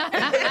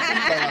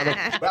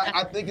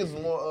I think it's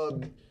more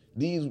of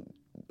these.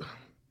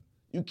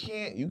 You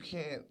can't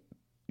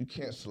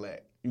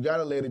slack. You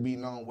gotta let it be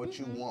known what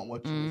you want,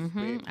 what you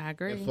expect. I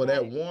agree. And for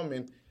that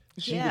woman,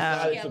 She Yeah.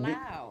 decided She to be.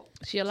 allowed.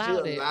 She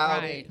allowed it.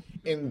 Right.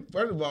 it. And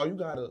first of all, you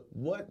gotta.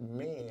 What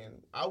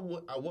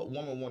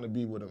woman want to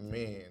be with a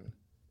man?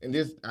 And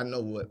this, I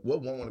know what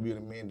woman want to be with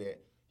a man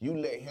that you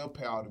let him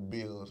pay all the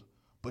bills,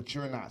 but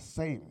you're not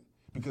saving.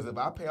 Because if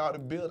I pay all the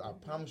bills, I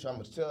promise you, I'm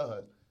gonna tell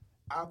her,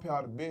 I'll pay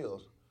all the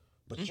bills.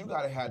 But you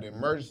gotta have the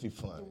emergency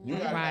fund. You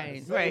gotta have the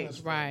savings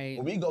fund. Right.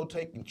 When we go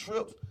taking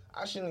trips,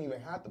 I shouldn't even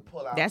have to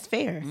pull out. That's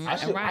fair. I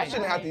shouldn't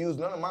have to use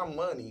none of my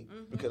money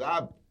because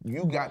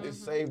you got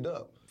this saved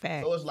up.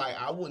 Fact. So it's like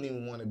I wouldn't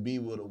even want to be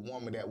with a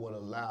woman that would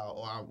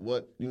allow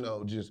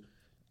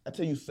I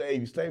tell you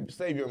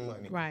save your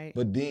money. Right.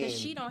 But then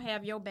She don't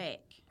have your back.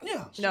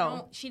 yeah.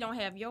 She don't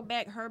have your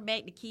back, her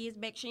back, the kids'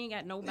 back. She ain't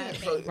got nobody back.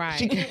 So Right.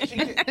 She can't, you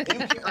can't,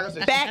 like I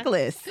said,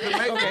 Backless.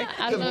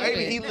 I love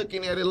maybe it. he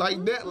looking at it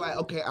like that, like,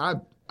 okay, I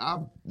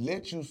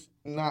let you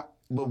not,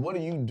 but what are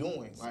you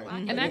doing? Like,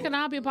 And that can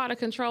all be a part of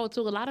control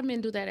too. A lot of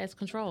men do that as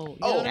control. You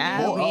know Oh, what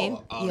I I mean?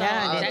 mean,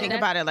 I didn't think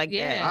about it like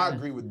yeah. that. I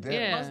agree with that.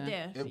 Yeah. Most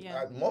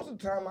deaf. Most of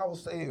the time, I would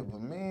say if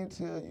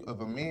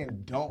a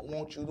man don't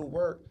want you to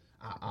work,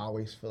 I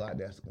always feel like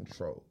that's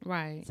control.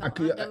 Right. I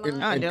could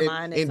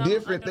Underline it. in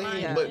different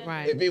Underline things, it. but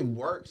Right. if it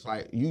works,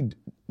 like you,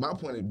 my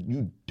point is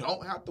you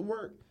don't have to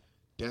work.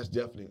 That's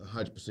definitely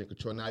 100%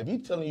 control. Now, if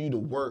he's telling you to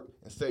work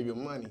and save your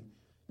money,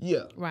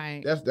 yeah,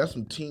 Right. That's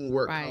some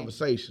teamwork Right.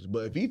 conversations.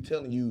 But if he's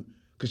telling you,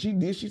 because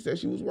she said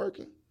she was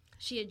working.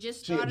 She had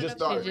just She had started just a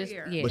started.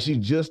 career. Yeah. But she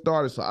just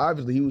started, so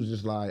obviously he was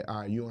just like,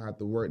 all right, you don't have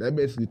to work. That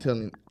basically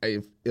telling,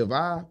 hey, if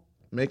I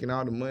making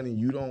all the money,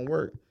 you don't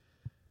work,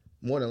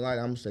 more than likely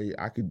I'm gonna say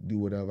I could do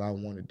whatever I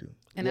want to do.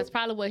 And that's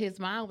probably what his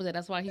mind was at.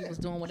 That's why he was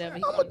doing whatever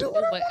he I'ma wanted do to do.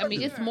 what I But I wanna mean,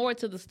 do. it's more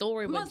to the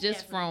story, but Most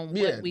just from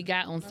definitely. what we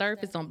got on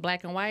surface, on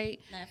black and white.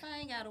 Now, if I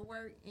ain't got to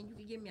work and you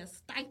can give me a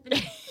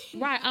stipend,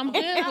 Right, I'm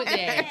good with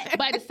that.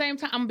 But at the same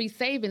time, I'm gonna be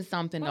saving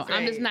something though.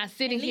 I'm just not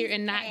sitting At here least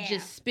and not half.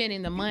 just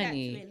spending the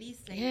money. You got to at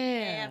least say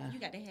Yeah. half. You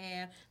got to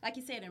have, like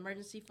you said, an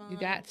emergency fund. You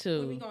got to.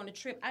 When we go on a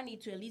trip, I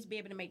need to at least be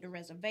able to make the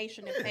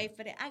reservation and pay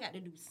for that. I got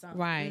to do something.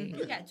 Right.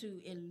 You got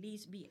to at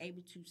least be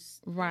able to.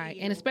 Right,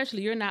 still- and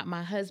especially you're not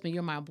my husband,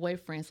 you're my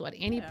boyfriend. So at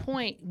any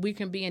point we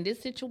can be in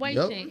this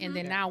situation, and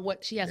then now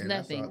what? She has And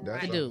nothing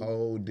that's to a do.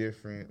 whole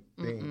different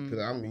thing. Because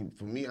I mean,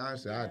 for me,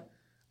 honestly,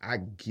 I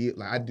give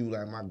I do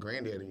like my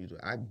granddaddy used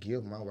to. I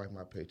give my wife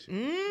my paycheck.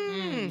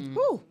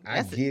 Whew.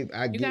 I give.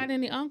 You got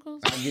any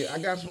uncles? I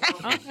got some.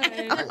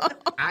 Okay.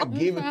 I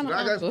give it to found her.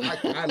 an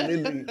uncle. I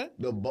literally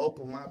the bulk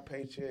of my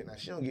paycheck. Now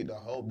she don't get the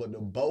whole, but the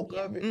bulk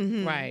of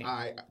it.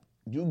 Right.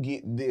 You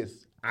get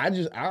this. I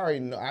already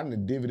know. I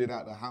done divvied it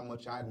out to how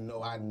much I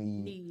know I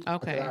need.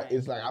 Okay.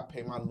 It's like I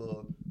pay my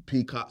little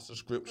Peacock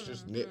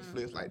subscriptions,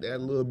 Netflix, like that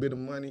little bit of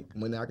money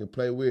I can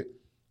play with.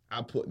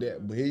 I put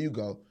that. But here you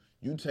go.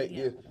 You take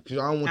this because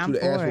I don't want you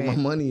to ask where my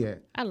money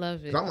at. I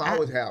love it. I'm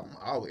always have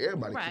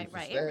everybody Right, keeps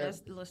right. a Every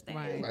stab. little stab.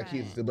 Right. My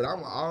kids, but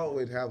I'm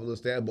always have a little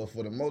stab. But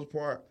for the most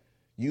part,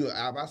 if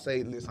I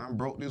say, listen, I'm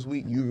broke this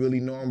week, you really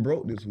know I'm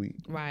broke this week.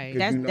 Right.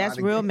 'Cause you know That's I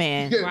done real gave-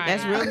 man. Right.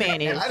 That's real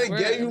man is. I done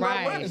gave you my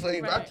Right. money. So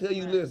if I tell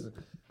you, listen,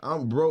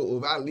 I'm broke,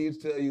 if I at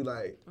least tell you,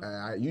 like,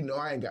 I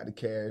ain't got the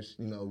cash,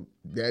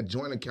 that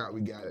joint account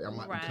we got, I'm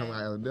about to come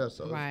out of there.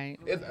 So Right.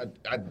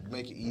 I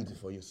make it easy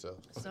for yourself.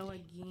 So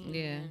again,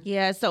 Yeah.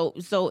 Yeah, so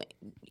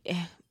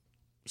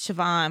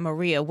Siobhan,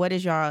 Maria, what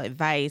is your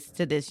advice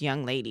to this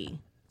young lady?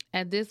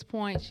 At this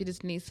point, she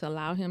just needs to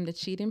allow him to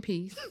cheat in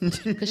peace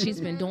because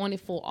she's been doing it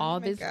for all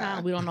this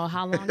time. We don't know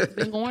how long it's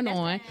been going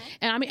on.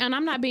 And I mean, and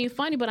I'm not being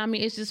funny, but I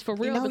mean, it's just for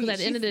real because at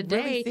the end of the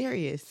day,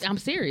 serious. I'm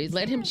serious.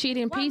 Let him cheat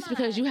in peace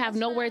because you have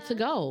nowhere to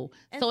go.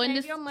 And So in save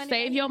this, your money,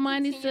 save your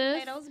money, continue to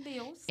sis. pay those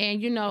bills.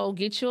 And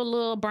get you a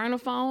little burner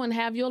phone and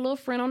have your little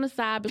friend on the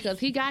side because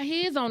he got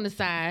his on the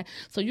side.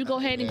 So you go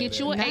ahead and get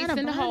you an Not ace a in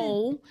the burner-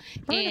 hole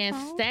and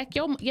phone? stack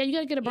your. Yeah, you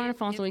gotta get a burner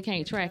phone so he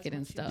can't track it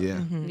and stuff.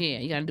 Yeah. Yeah,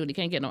 you gotta do it. You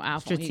can't get no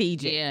iPhone. Strategic.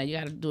 Yeah, you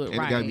gotta do it And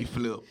right. it gotta be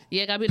flipped.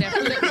 Yeah, it gotta be that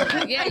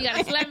flip. Yeah, you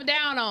gotta slap it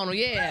down on him.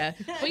 Yeah,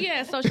 but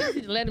yeah, so she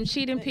needs to let him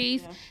cheat in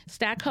peace,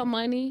 stack her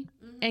money,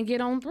 and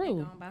get on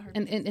through,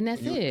 and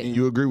that's it. And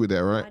you agree with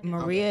that, right?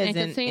 Maria And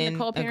is continue in to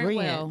co-parent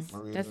well.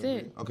 agreement. That's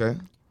it. Okay.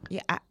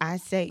 Yeah, I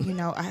say,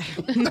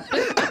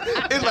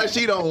 It's like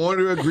she don't want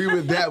to agree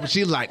with that, but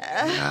she's like, nah.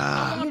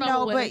 I don't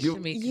know what it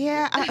should be.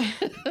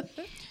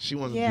 She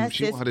wants yes, to do.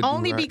 She it's want her to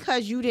only do right.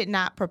 because you did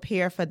not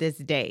prepare for this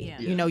day. Yeah.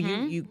 You know,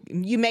 you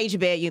made your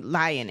bed, you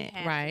lie in it.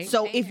 Right.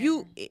 So if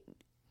you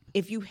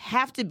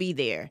have to be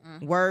there,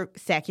 work,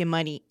 sack your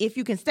money. If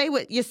you can stay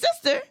with your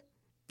sister,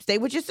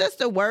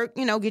 work,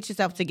 get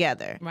yourself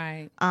together.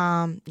 Right.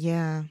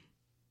 Yeah.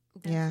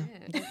 Yeah.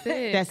 That's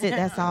it. That's it.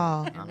 That's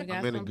all. We got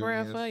I'm in some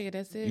prayer agreement. for you.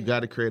 That's it. You got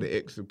to create an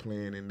exit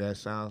plan, and that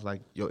sounds like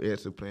your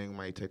exit plan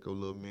might take a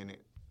little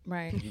minute.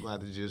 Right. You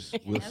got to just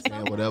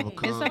withstand whatever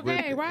comes It's with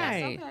okay. it.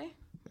 Right. Okay.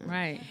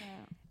 Right.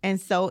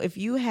 And so if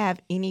you have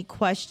any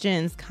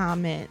questions,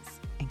 comments,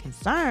 and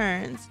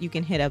concerns, you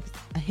can hit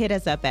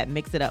us up at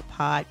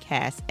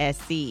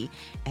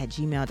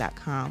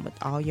mixituppodcastsc@gmail.com with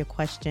all your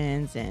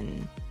questions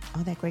and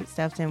all that great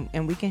stuff,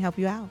 and we can help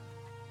you out.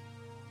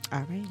 All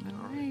right.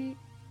 All right.